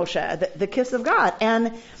for Moshe. The kiss of God.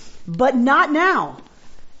 But not now.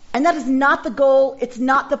 And that is not the goal. It's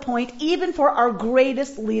not the point. Even for our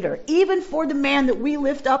greatest leader, even for the man that we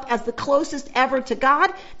lift up as the closest ever to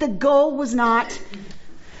God, the goal was not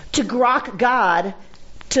to grok God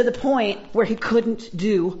to the point where he couldn't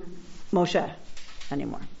do Moshe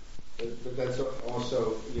anymore. But that's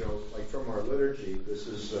also, like from our liturgy, this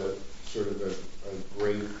is sort of a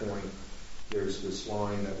great point. There's this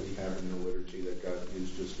line that we have in the liturgy that God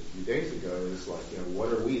used just a few days ago. It's like,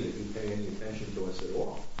 what are we that you pay any attention to us at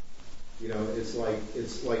all?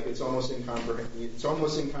 It's almost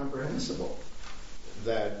incomprehensible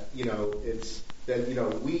that we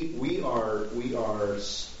are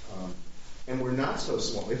and we're not so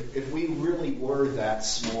small. If we really were that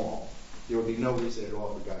small, there would be no reason at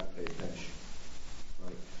all for God to pay attention,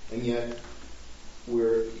 right? And yet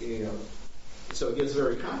we're so it gets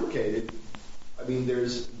very complicated. I mean,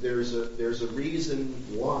 there's a reason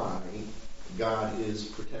why God is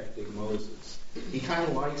protecting Moses. He kind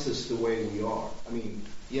of likes us the way we are. I mean,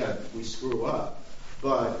 yeah, we screw up,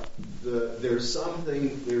 but there's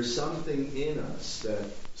something in us that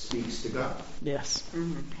speaks to God. Yes,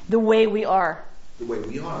 the way we are. The way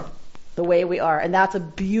we are. The way we are, and that's a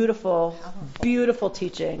beautiful, beautiful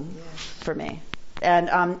teaching for me.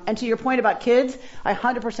 And to your point about kids, I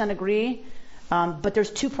 100% agree. But there's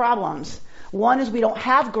two problems. One is we don't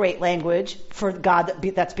have great language for God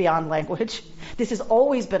that's beyond language. This has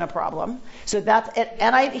always been a problem. So that's it.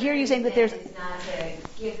 And I hear you saying that there's... It's not to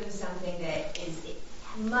give them something that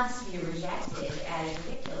must be rejected as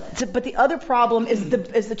ridiculous. But the other problem is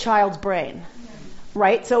the child's brain.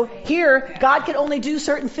 Right? So here, God can only do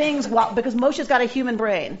certain things because Moshe's got a human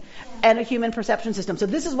brain and a human perception system. So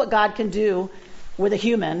this is what God can do with a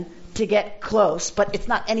human to get close, but it's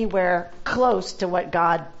not anywhere close to what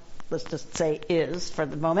God, let's just say, is for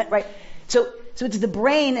the moment, right? So it's the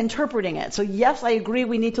brain interpreting it. So yes, I agree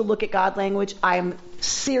we need to look at God language. I'm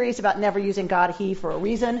serious about never using God, he for a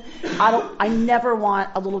reason. I never want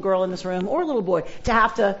a little girl in this room or a little boy to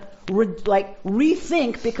have to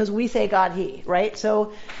rethink because we say God, he, right?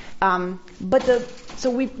 So, so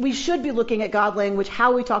we should be looking at God language,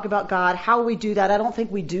 how we talk about God, how we do that. I don't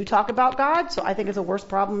think we do talk about God, so I think it's a worse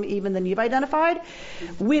problem even than you've identified.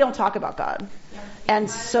 We don't talk about God. And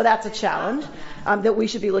so that's a challenge that we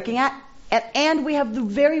should be looking at. And we have the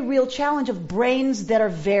very real challenge of brains that are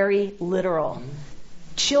very literal.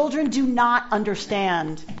 Children do not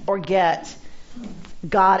understand or get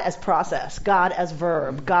God as process, God as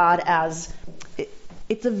verb, God as...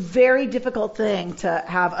 It's a very difficult thing to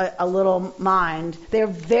have a little mind. They're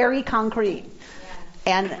very concrete.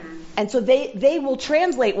 And so they will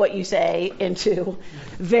translate what you say into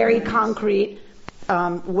very concrete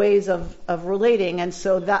ways of relating. And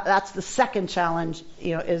so that's the second challenge,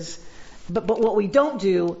 but what we don't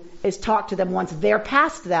do is talk to them once they're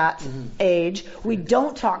past that age. We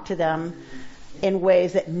don't talk to them in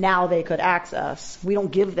ways that now they could access. We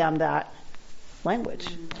don't give them that language.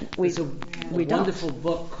 There's a wonderful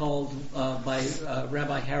book called by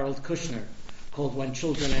Rabbi Harold Kushner called When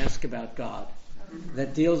Children Ask About God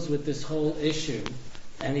that deals with this whole issue.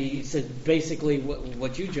 And he said basically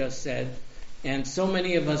what you just said. And so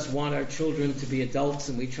many of us want our children to be adults,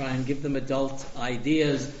 and we try and give them adult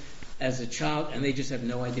ideas as a child, and they just have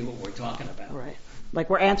no idea what we're talking about. Right. Like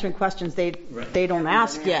we're answering questions they don't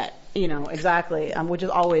ask yet. Exactly. Which is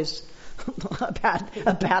always a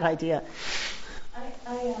bad idea.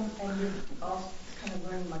 And you're all kind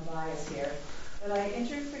of learning my bias here, but I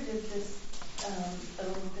interpreted this a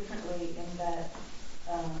little differently in that,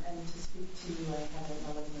 and to speak to you, I have an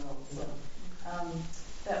 11-year-old, so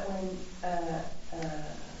that when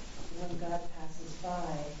God passes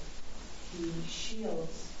by, he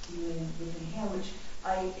shields you with a hand, which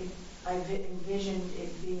I envisioned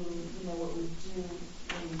it being, what we do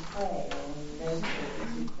when we pray or when we meditate,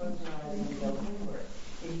 is we close our eyes and we go inward.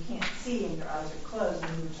 If you can't see and your eyes are closed,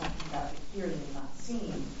 and we were talking about the hearing and not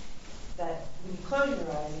seeing, that when you close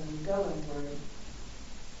your eyes and you go inward,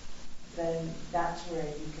 then that's where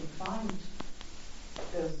you can find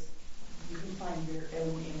your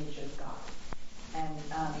own image of God. And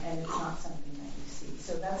it's not something that you see.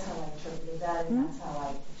 So that's how I interpreted that, and that's how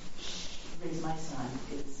I raised my son,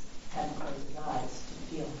 is having closed his eyes to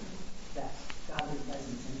feel that godly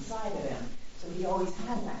presence inside of him. So he always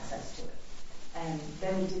had access to it. And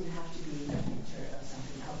then it didn't have to be a picture of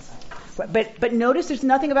something outside. But notice there's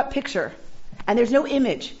nothing about picture. And there's no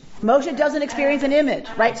image. Moshe doesn't experience an image,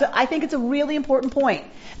 right? So I think it's a really important point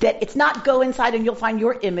that it's not go inside and you'll find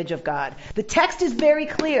your image of God. The text is very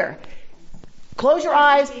clear. Close your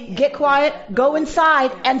eyes, get quiet, go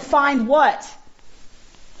inside, and find what?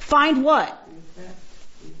 Find what?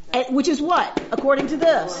 Which is what, according to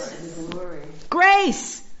this?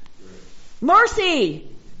 Grace. Mercy.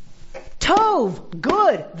 Tov.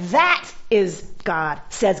 Good. That is God,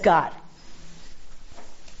 says God.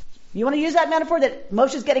 You want to use that metaphor that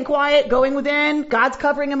Moshe's getting quiet, going within, God's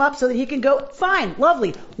covering him up so that he can go? Fine,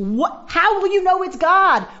 lovely. How will you know it's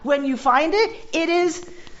God when you find it? It is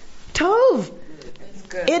Tov.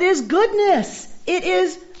 Good. It is goodness. It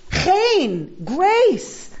is Chen,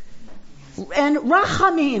 grace, and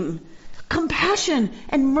Rachamim, compassion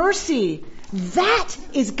and mercy. That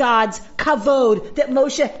is God's kavod that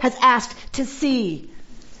Moshe has asked to see.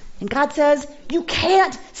 And God says, you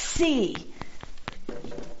can't see.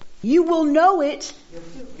 You will know it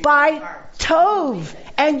by Tov,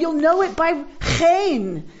 and you'll know it by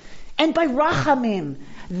Chen, and by Rachamim.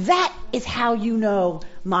 That is how you know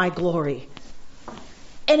my glory.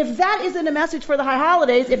 And if that isn't a message for the high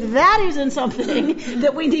holidays, if that isn't something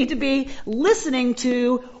that we need to be listening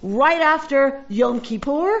to right after Yom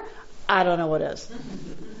Kippur, I don't know what is.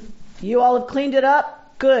 You all have cleaned it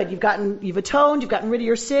up. Good. You've atoned. You've gotten rid of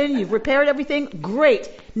your sin. You've repaired everything. Great.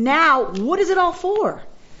 Now, what is it all for?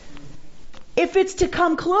 If it's to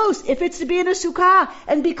come close, if it's to be in a sukkah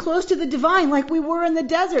and be close to the divine like we were in the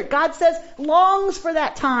desert, God says, longs for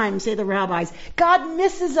that time, say the rabbis. God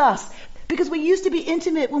misses us. Because we used to be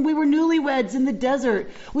intimate when we were newlyweds in the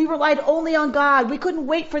desert. We relied only on God. We couldn't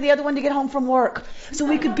wait for the other one to get home from work so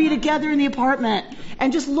we could be together in the apartment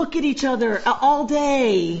and just look at each other all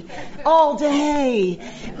day,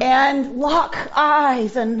 and lock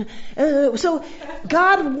eyes. And so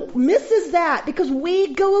God misses that because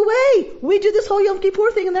we go away. We do this whole Yom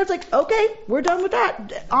Kippur thing, and then it's like, okay, we're done with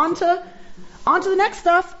that. On to the next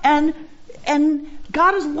stuff. And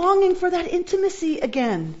God is longing for that intimacy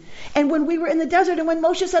again. And when we were in the desert and when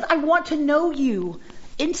Moshe said, I want to know you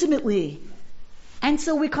intimately, And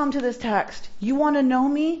so we come to this text. You want to know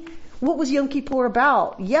me? What was Yom Kippur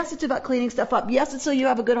about? Yes, it's about cleaning stuff up. Yes, it's so you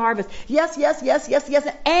have a good harvest. Yes.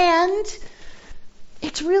 And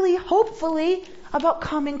it's really, hopefully, about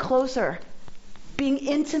coming closer, being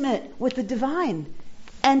intimate with the divine.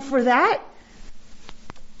 And for that,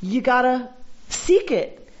 you gotta seek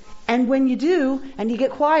it. And when you do, and you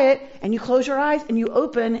get quiet, and you close your eyes, and you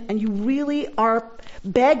open, and you really are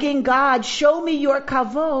begging God, show me your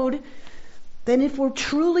kavod, then if we're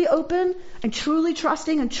truly open, and truly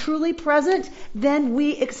trusting, and truly present, then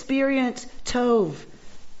we experience tov,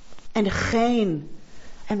 and chen,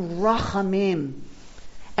 and rachamim.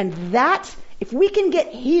 And that, if we can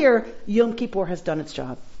get here, Yom Kippur has done its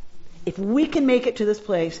job. If we can make it to this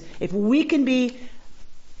place, if we can be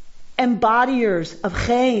embodiers of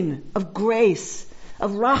chen, of grace,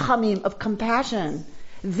 of rachamim, of compassion,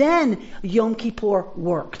 then Yom Kippur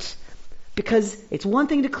worked. Because it's one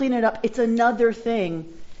thing to clean it up, it's another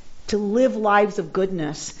thing to live lives of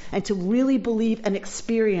goodness and to really believe and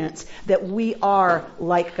experience that we are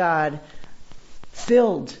like God,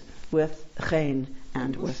 filled with chen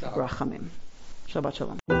and with rachamim. Shabbat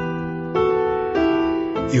shalom.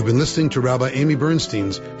 You've been listening to Rabbi Amy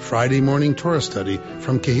Bernstein's Friday morning Torah study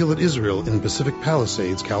from Kehillat Israel in Pacific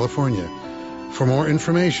Palisades, California. For more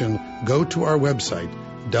information, go to our website,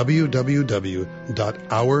 www.ourki.org.